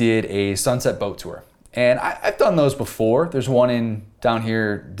 we did a sunset boat tour. And I've done those before. There's one down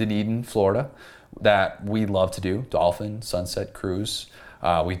here, Dunedin, Florida, that we love to do, Dolphin Sunset Cruise.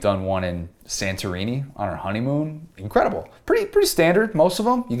 We've done one in Santorini on our honeymoon. Incredible. Pretty standard, most of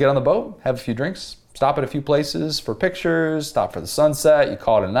them. You get on the boat, have a few drinks, stop at a few places for pictures, stop for the sunset, you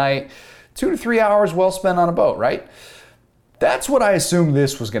call it a night. 2 to 3 hours well spent on a boat, right? That's what I assumed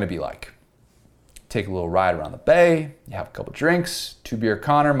this was gonna be like. Take a little ride around the bay, you have a couple drinks, 2 beer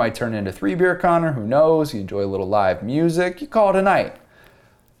Connor might turn into 3 beer Connor, who knows? You enjoy a little live music, you call it a night.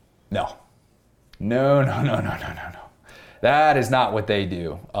 No. That is not what they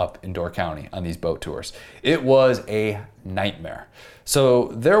do up in Door County on these boat tours. It was a nightmare.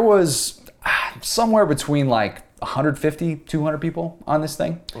 So there was somewhere between like 150, 200 people on this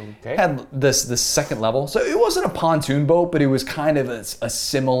thing. Okay. Had this second level. So it wasn't a pontoon boat, but it was kind of a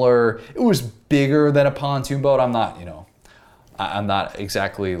similar, it was bigger than a pontoon boat. I'm not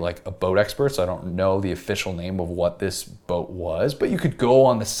exactly like a boat expert, so I don't know the official name of what this boat was, but you could go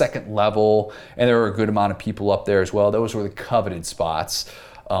on the second level and there were a good amount of people up there as well. Those were the coveted spots.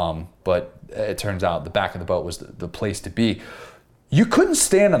 But it turns out the back of the boat was the place to be. You couldn't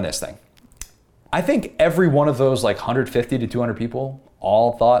stand on this thing. I think every one of those like 150 to 200 people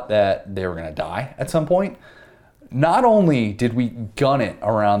all thought that they were gonna die at some point. Not only did we gun it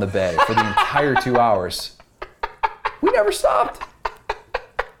around the bay for the entire 2 hours, we never stopped.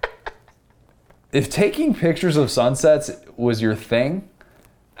 If taking pictures of sunsets was your thing,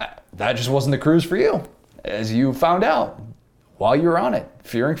 that just wasn't the cruise for you, as you found out while you were on it,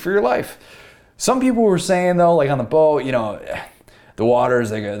 fearing for your life. Some people were saying though, like on the boat, the waters,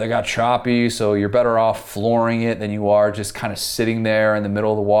 they got choppy, so you're better off flooring it than you are just kind of sitting there in the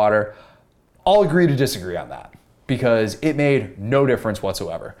middle of the water. I'll agree to disagree on that because it made no difference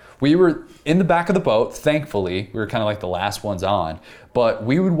whatsoever. We were in the back of the boat, thankfully. We were kind of like the last ones on, but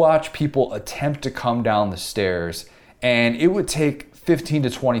we would watch people attempt to come down the stairs and it would take 15 to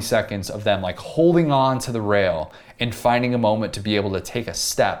 20 seconds of them like holding on to the rail and finding a moment to be able to take a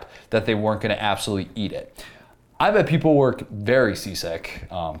step that they weren't going to absolutely eat it. I bet people were very seasick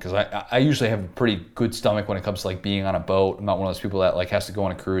because I usually have a pretty good stomach when it comes to like being on a boat. I'm not one of those people that like has to go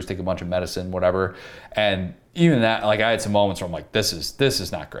on a cruise, take a bunch of medicine, whatever. And even that, like I had some moments where I'm like, this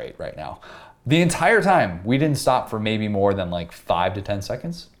is not great right now. The entire time we didn't stop for maybe more than like 5 to 10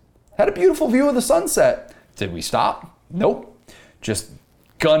 seconds. Had a beautiful view of the sunset. Did we stop? Nope. Just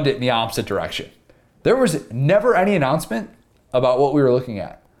gunned it in the opposite direction. There was never any announcement about what we were looking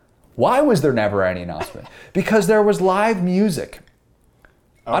at. Why was there never any announcement? Because there was live music.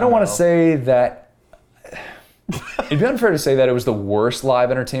 I don't want to say that... It'd be unfair to say that it was the worst live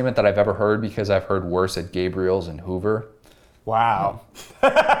entertainment that I've ever heard because I've heard worse at Gabriel's and Hoover. Wow.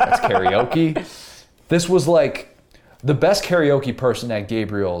 That's karaoke. This was like... The best karaoke person at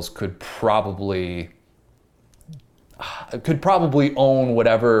Gabriel's could probably own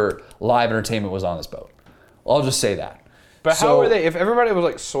whatever live entertainment was on this boat. I'll just say that. But how were they, if everybody was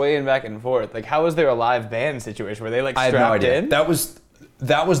like swaying back and forth, like how was there a live band situation? Were they like strapped in? I have no idea.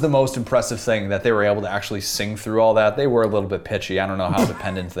 That was the most impressive thing, that they were able to actually sing through all that. They were a little bit pitchy. I don't know how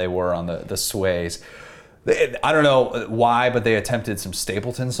dependent they were on the sways. I don't know why, but they attempted some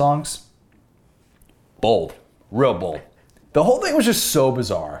Stapleton songs. Bold. Real bold. The whole thing was just so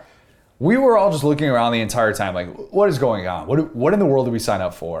bizarre. We were all just looking around the entire time like, what is going on? What in the world did we sign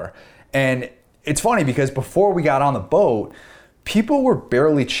up for? And it's funny because before we got on the boat, people were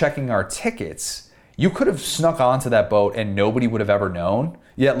barely checking our tickets. You could have snuck onto that boat and nobody would have ever known.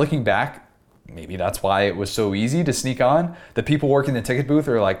 Yet looking back, maybe that's why it was so easy to sneak on. The people working the ticket booth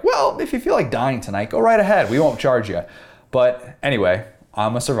are like, well, if you feel like dying tonight, go right ahead. We won't charge you. But anyway,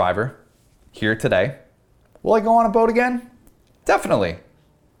 I'm a survivor here today. Will I go on a boat again? Definitely.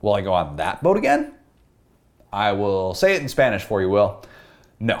 Will I go on that boat again? I will say it in Spanish for you, Will.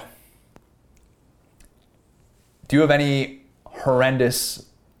 No. Do you have any horrendous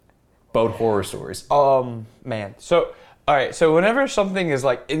boat horror stories? Man. So, all right. So whenever something is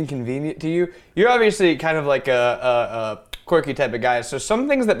like inconvenient to you, you're obviously kind of like a quirky type of guy. So some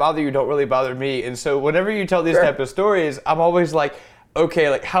things that bother you don't really bother me. And so whenever you tell these type of stories, I'm always like, okay,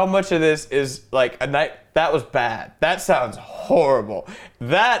 like how much of this is like a night that was bad? That sounds horrible.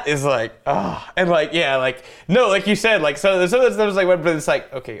 That is like, and like, yeah, like, no, like you said, like, so some of the stuff is like, but it's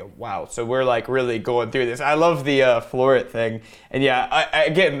like, okay, wow. So we're like really going through this. I love the Florit thing. And yeah,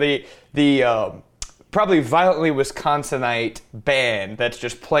 again, the probably violently Wisconsinite band that's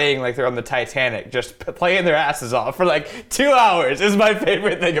just playing like they're on the Titanic, just playing their asses off for like 2 hours is my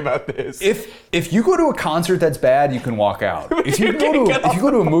favorite thing about this. If you go to a concert that's bad, you can walk out. If you go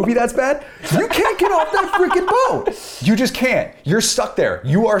to a movie that's bad, you can't get off that freaking boat. You just can't. You're stuck there.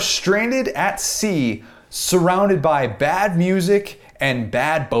 You are stranded at sea, surrounded by bad music and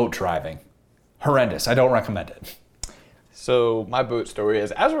bad boat driving. Horrendous. I don't recommend it. So my boat story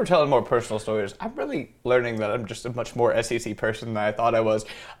is, as we're telling more personal stories, I'm really learning that I'm just a much more SEC person than I thought I was.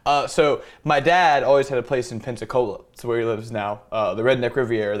 So my dad always had a place in Pensacola. It's where he lives now. The Redneck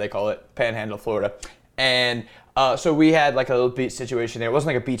Riviera, they call it, Panhandle, Florida. And so we had like a little beach situation there. It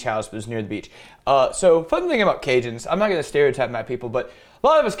wasn't like a beach house, but it was near the beach. So fun thing about Cajuns, I'm not going to stereotype my people, but a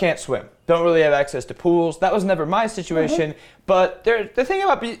lot of us can't swim. Don't really have access to pools. That was never my situation. But the thing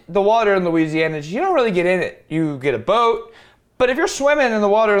about the water in Louisiana is you don't really get in it. You get a boat. But if you're swimming in the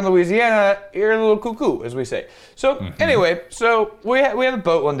water in Louisiana, you're a little cuckoo, as we say. So anyway, so we have a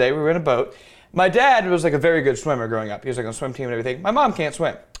boat one day. We were in a boat. My dad was like a very good swimmer growing up. He was like on a swim team and everything. My mom can't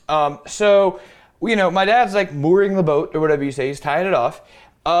swim. So, you know, my dad's like mooring the boat or whatever you say. He's tying it off.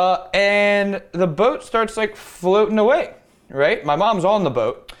 And the boat starts like floating away, right? My mom's on the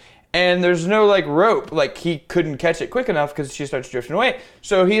boat. And there's no like rope, like he couldn't catch it quick enough because she starts drifting away.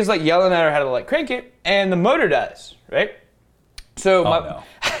 So he's like yelling at her how to like crank it, and the motor dies, right? So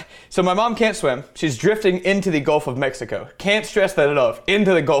so my mom can't swim. She's drifting into the Gulf of Mexico. Can't stress that enough.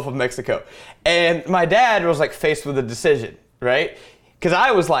 Into the Gulf of Mexico. And my dad was like faced with a decision, right? Because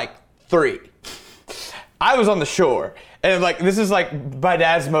I was like 3. I was on the shore. And like this is like my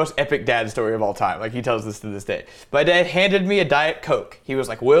dad's most epic dad story of all time. Like he tells this to this day. My dad handed me a Diet Coke. He was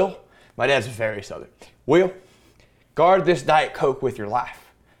like, Will, my dad's very Southern. Will, guard this Diet Coke with your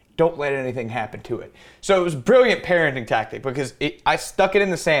life. don't let anything happen to it. So it was a brilliant parenting tactic because I stuck it in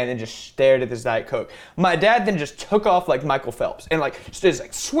the sand and just stared at this Diet Coke. My dad then just took off like Michael Phelps and like just is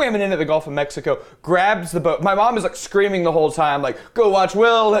like swimming into the Gulf of Mexico, grabs the boat. My mom is like screaming the whole time, like, go watch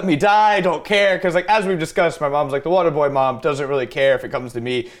Will, let me die, don't care. Because like as we've discussed, my mom's like the water boy mom, doesn't really care if it comes to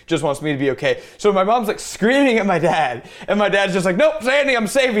me, just wants me to be okay. So my mom's like screaming at my dad, and my dad's just like, nope, Sandy, I'm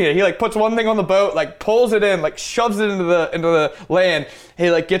saving it. He like puts one thing on the boat, like pulls it in, like shoves it into the land.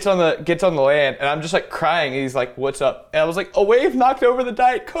 He like gets on the land, and I'm just like crying. And he's like, what's up? And I was like, a wave knocked over the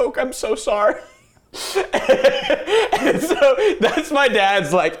Diet Coke. I'm so sorry. And so that's my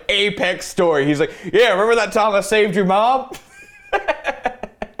dad's like apex story. He's like, yeah, remember that time I saved your mom?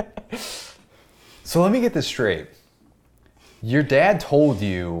 So let me get this straight. Your dad told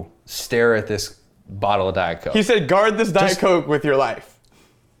you stare at this bottle of Diet Coke. He said, guard this Diet Coke with your life.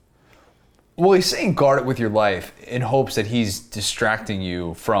 Well, he's saying guard it with your life in hopes that he's distracting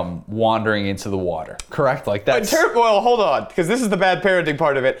you from wandering into the water. Correct? Like that's... Well, hold on, because this is the bad parenting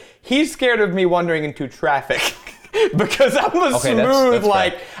part of it. He's scared of me wandering into traffic. Because I'm a smooth,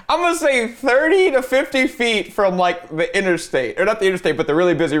 like, I'm going to say 30 to 50 feet from, like, the interstate. Or not the interstate, but the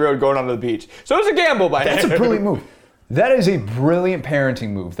really busy road going onto the beach. So it's a gamble by That's a brilliant move. That is a brilliant parenting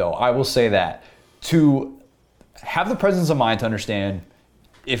move, though. I will say that. To have the presence of mind to understand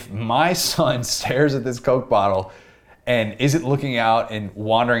if my son stares at this Coke bottle and isn't looking out and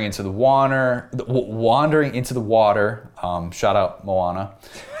wandering into the water, shout out Moana,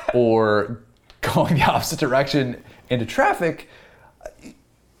 or going the opposite direction into traffic,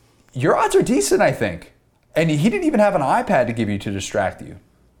 your odds are decent, I think. And he didn't even have an iPad to give you to distract you.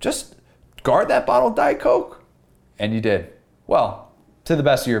 Just guard that bottle of Diet Coke. And you did. Well, to the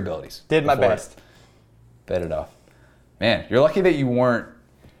best of your abilities. Did my best. Fed it off. Man, you're lucky that you weren't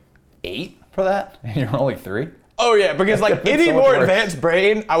 8 for that, and you're only 3. Oh yeah, because like any so more advanced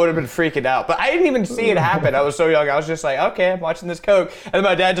brain, I would have been freaking out. But I didn't even see it happen. I was so young. I was just like, okay, I'm watching this Coke, and then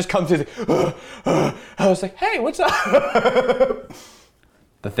my dad just comes in. I was like, hey, what's up?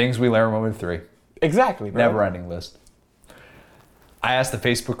 The things we learn when we're 3. Exactly, bro. Never-ending list. I asked the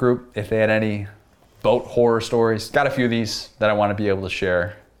Facebook group if they had any boat horror stories. Got a few of these that I want to be able to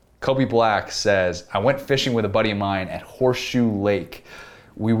share. Kobe Black says, I went fishing with a buddy of mine at Horseshoe Lake.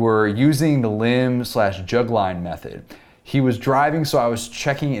 We were using the limb/jug line method. He was driving, so I was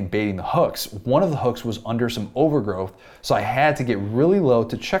checking and baiting the hooks. One of the hooks was under some overgrowth, so I had to get really low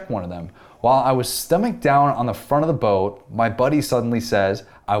to check one of them. While I was stomach down on the front of the boat, my buddy suddenly says,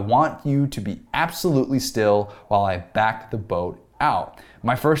 I want you to be absolutely still while I back the boat out.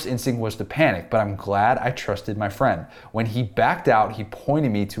 My first instinct was to panic, but I'm glad I trusted my friend. When he backed out, he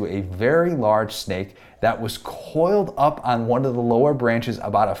pointed me to a very large snake that was coiled up on one of the lower branches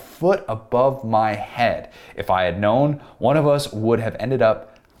about a foot above my head. If I had known, one of us would have ended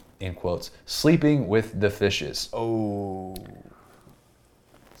up, in quotes, sleeping with the fishes. Oh.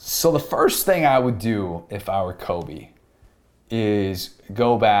 So the first thing I would do if I were Kobe is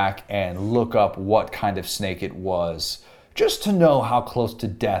go back and look up what kind of snake it was, just to know how close to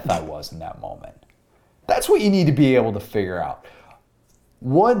death I was in that moment. That's what you need to be able to figure out.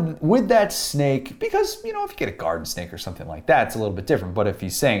 Would that snake, because, you know, if you get a garden snake or something like that, it's a little bit different. But if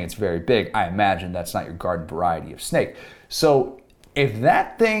he's saying it's very big, I imagine that's not your garden variety of snake. So if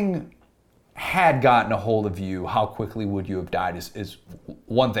that thing had gotten a hold of you, how quickly would you have died is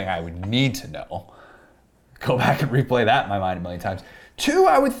one thing I would need to know. Go back and replay that in my mind a million times. 2,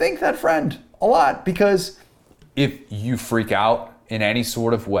 I would thank that friend a lot, because if you freak out in any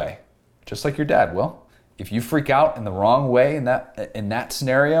sort of way, just like your dad will, if you freak out in the wrong way in that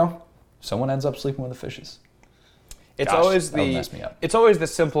scenario, someone ends up sleeping with the fishes. It's Gosh, always that'll mess me up. It's always the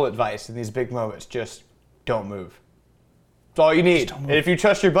simple advice in these big moments. Just don't move. That's all you need. And if you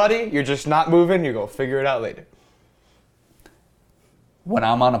trust your buddy, you're just not moving. You go figure it out later. When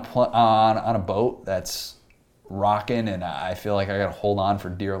I'm on a boat that's rocking and I feel like I got to hold on for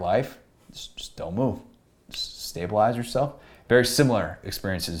dear life, just don't move. Just stabilize yourself. Very similar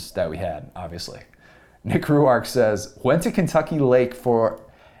experiences that we had, obviously. Nick Ruark says, went to Kentucky Lake for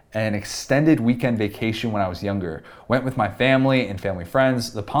an extended weekend vacation when I was younger. Went with my family and family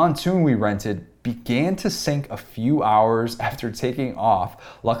friends. The pontoon we rented began to sink a few hours after taking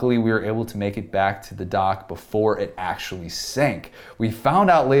off. Luckily, we were able to make it back to the dock before it actually sank. We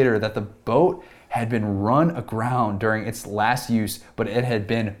found out later that the boat had been run aground during its last use, but it had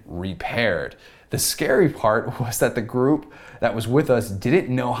been repaired. The scary part was that the group that was with us didn't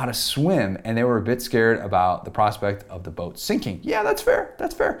know how to swim, and they were a bit scared about the prospect of the boat sinking. Yeah, that's fair.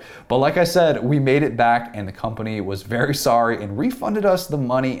 But like I said, we made it back, and the company was very sorry and refunded us the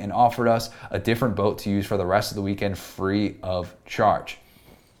money and offered us a different boat to use for the rest of the weekend free of charge.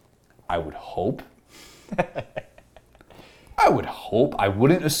 I would hope. I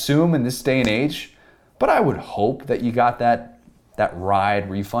wouldn't assume in this day and age, but I would hope that you got that ride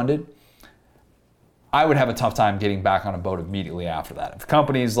refunded. I would have a tough time getting back on a boat immediately after that. If the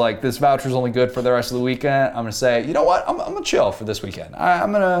company's like, this voucher's only good for the rest of the weekend, I'm gonna say, you know what, I'm gonna chill for this weekend.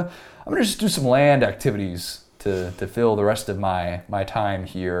 I'm gonna just do some land activities to fill the rest of my time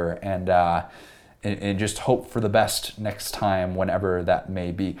here, and just hope for the best next time, whenever that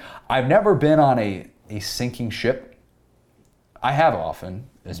may be. I've never been on a sinking ship. I have often,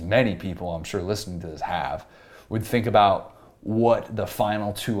 as many people I'm sure listening to this have, would think about what the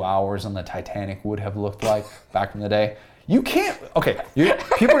final 2 hours on the Titanic would have looked like back in the day. You can't,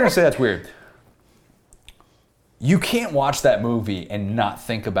 people are gonna say that's weird. You can't watch that movie and not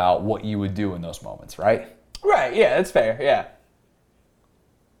think about what you would do in those moments, right? Right, yeah, that's fair, yeah.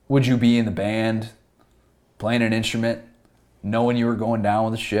 Would you be in the band, playing an instrument, knowing you were going down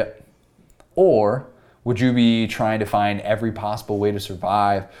with the ship? Or would you be trying to find every possible way to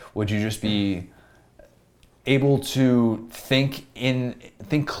survive? Would you just be able to think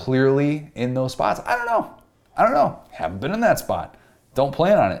clearly in those spots? I don't know. Haven't been in that spot. Don't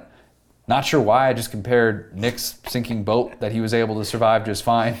plan on it. Not sure why I just compared Nick's sinking boat that he was able to survive just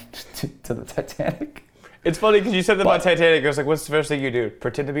fine to the Titanic. It's funny because you said that about Titanic. I was like, what's the first thing you do?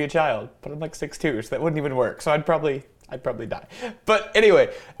 Pretend to be a child. But I'm like 6'2", so that wouldn't even work. So I'd probably die. But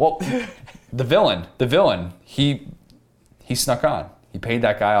anyway. Well, the villain, he snuck on. He paid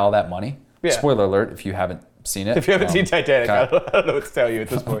that guy all that money. Yeah. Spoiler alert if you haven't seen it. If you haven't seen Titanic, I don't know what to tell you at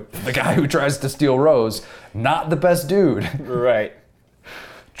this point. The guy who tries to steal Rose, not the best dude. Right.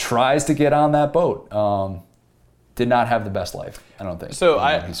 Tries to get on that boat. Did not have the best life, I don't think. So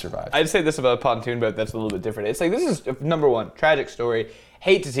he survived. I'd say this about a pontoon boat that's a little bit different. It's like, this is number one, tragic story.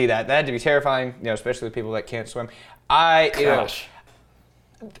 Hate to see that. That had to be terrifying, especially with people that can't swim. I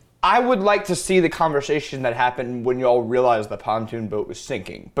would like to see the conversation that happened when you all realized the pontoon boat was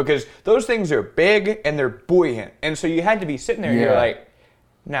sinking, because those things are big and they're buoyant, and so you had to be sitting there and you're like,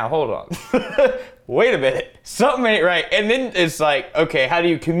 now hold on, wait a minute, something ain't right. And then it's like, okay, how do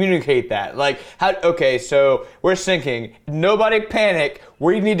you communicate that? Like, okay, so we're sinking, nobody panic,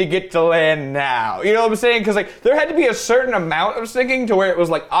 we need to get to land now. You know what I'm saying? Because like there had to be a certain amount of sinking to where it was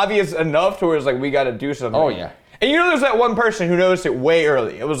like obvious enough to where it's like, we got to do something. Oh yeah. And there's that one person who noticed it way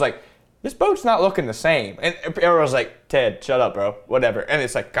early. It was like, this boat's not looking the same. And everyone was like, Ted, shut up, bro. Whatever. And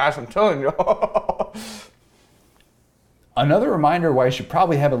it's like, gosh, I'm telling you. Another reminder why you should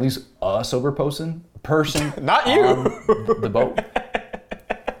probably have at least a sober person not you. On the boat.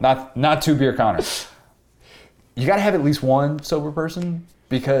 Not two beer Connors. You got to have at least one sober person,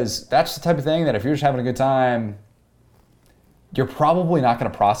 because that's the type of thing that if you're just having a good time, you're probably not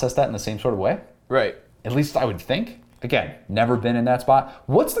going to process that in the same sort of way. Right. At least I would think. Again, never been in that spot.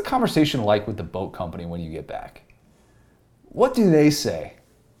 What's the conversation like with the boat company when you get back? What do they say?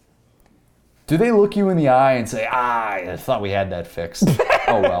 Do they look you in the eye and say, I thought we had that fixed.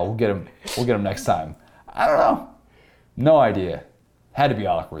 Oh well, we'll get him next time. I don't know. No idea. Had to be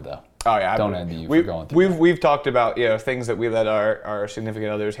awkward though. Oh yeah. Don't envy you for going through We've talked about things that we let our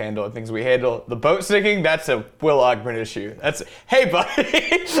significant others handle and things we handle. The boat sinking, that's a Will Ogburn issue. That's, hey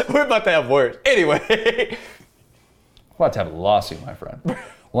buddy, we're about to have words. Anyway. We're about to have a lawsuit, my friend.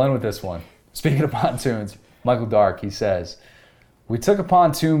 We'll end with this one. Speaking of pontoons, Michael Dark, he says, we took a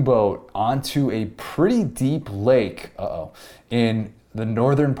pontoon boat onto a pretty deep lake, in the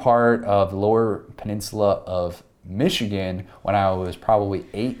northern part of the lower peninsula of Michigan when I was probably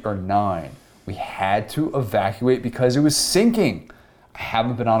 8 or 9. We had to evacuate because it was sinking. I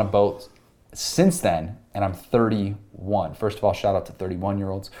haven't been on a boat since then, and I'm 31. First of all, shout out to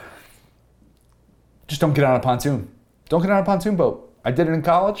 31-year-olds. Just don't get on a pontoon. Don't get on a pontoon boat. I did it in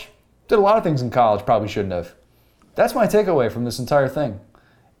college. Did a lot of things in college probably shouldn't have. That's my takeaway from this entire thing.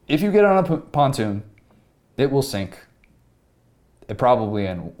 If you get on a pontoon, it will sink. It probably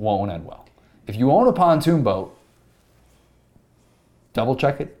won't end well. If you own a pontoon boat, double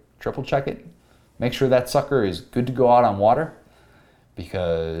check it, triple check it. Make sure that sucker is good to go out on water,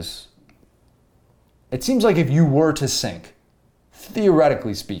 because it seems like if you were to sink,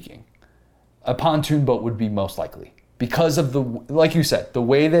 theoretically speaking, a pontoon boat would be most likely. Because of like you said, the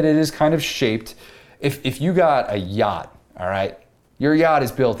way that it is kind of shaped. If you got a yacht, all right, your yacht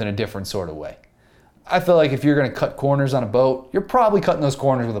is built in a different sort of way. I feel like if you're going to cut corners on a boat, you're probably cutting those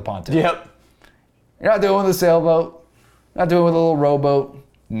corners with a pontoon. Yep. You're not doing it with a sailboat. Not doing it with a little rowboat.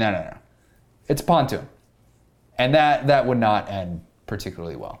 No. It's a pontoon. And that would not end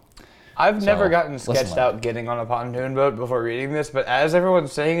particularly well. I've never gotten listen, sketched out getting on a pontoon boat before reading this, but as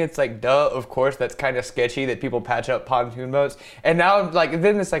everyone's saying, it's like, duh, of course, that's kind of sketchy that people patch up pontoon boats. And now, like,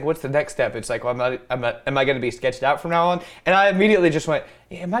 then it's like, what's the next step? It's like, well, am I going to be sketched out from now on? And I immediately just went,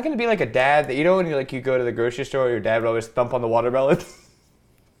 yeah, am I going to be like a dad that, you know, when you go to the grocery store, your dad would always thump on the watermelons?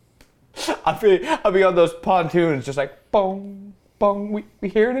 I'll be on those pontoons just like, boom, boom, we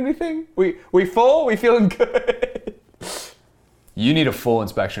hearing anything? We full? We feeling good? You need a full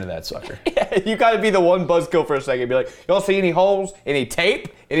inspection of that sucker. Yeah, you got to be the one buzzkill for a second. Be like, y'all see any holes? Any tape?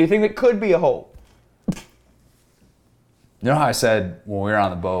 Anything that could be a hole? You know how I said when we were on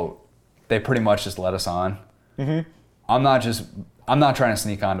the boat, they pretty much just let us on? Mm-hmm. I'm not trying to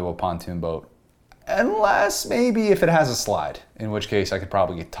sneak onto a pontoon boat. Unless maybe if it has a slide, in which case I could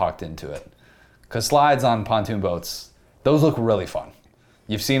probably get talked into it. Because slides on pontoon boats, those look really fun.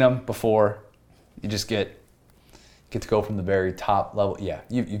 You've seen them before. You just get to go from the very top level. Yeah,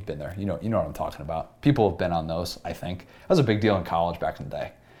 you've been there. You know what I'm talking about. People have been on those, I think. That was a big deal in college back in the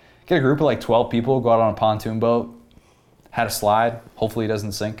day. Get a group of like 12 people, go out on a pontoon boat, had a slide, hopefully it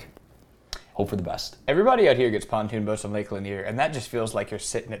doesn't sink. Hope for the best. Everybody out here gets pontoon boats on Lake Lanier, and that just feels like you're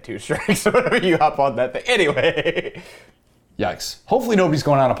sitting at 2 strikes whenever you hop on that thing. Anyway. Yikes. Hopefully nobody's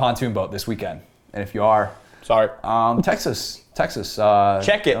going on a pontoon boat this weekend. And if you are, sorry. Texas.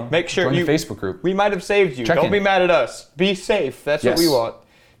 Check it. Make sure join the Facebook group. We might have saved you. Don't be mad at us. Be safe. That's what we want.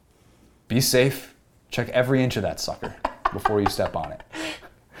 Be safe. Check every inch of that sucker before you step on it.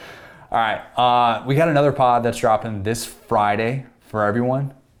 All right. We got another pod that's dropping this Friday for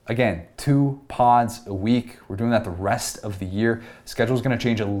everyone. Again, 2 pods a week. We're doing that the rest of the year. Schedule's going to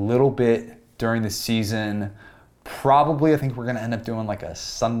change a little bit during the season. Probably, I think we're going to end up doing like a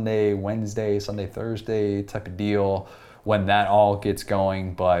Sunday, Wednesday, Sunday, Thursday type of deal when that all gets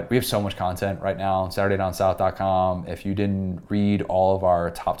going. But we have so much content right now on SaturdayDownSouth.com. If you didn't read all of our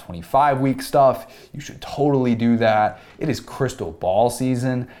top 25 week stuff, you should totally do that. It is crystal ball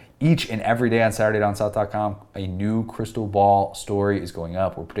season. Each and every day on SaturdayDownSouth.com, a new crystal ball story is going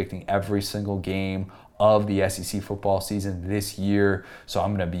up. We're predicting every single game of the SEC football season this year. So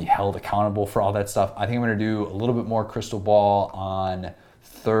I'm going to be held accountable for all that stuff. I think I'm going to do a little bit more crystal ball on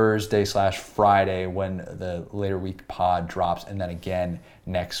Thursday/Friday when the later week pod drops, and then again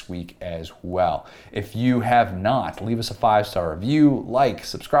next week as well. If you have not, leave us a 5-star review, like,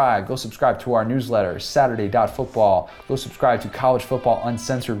 subscribe, go subscribe to our newsletter, Saturday.Football, go subscribe to College Football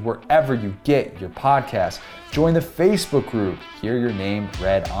Uncensored wherever you get your podcasts. Join the Facebook group, hear your name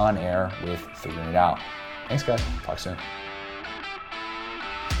read on air with Figuring It Out. Thanks guys, talk soon.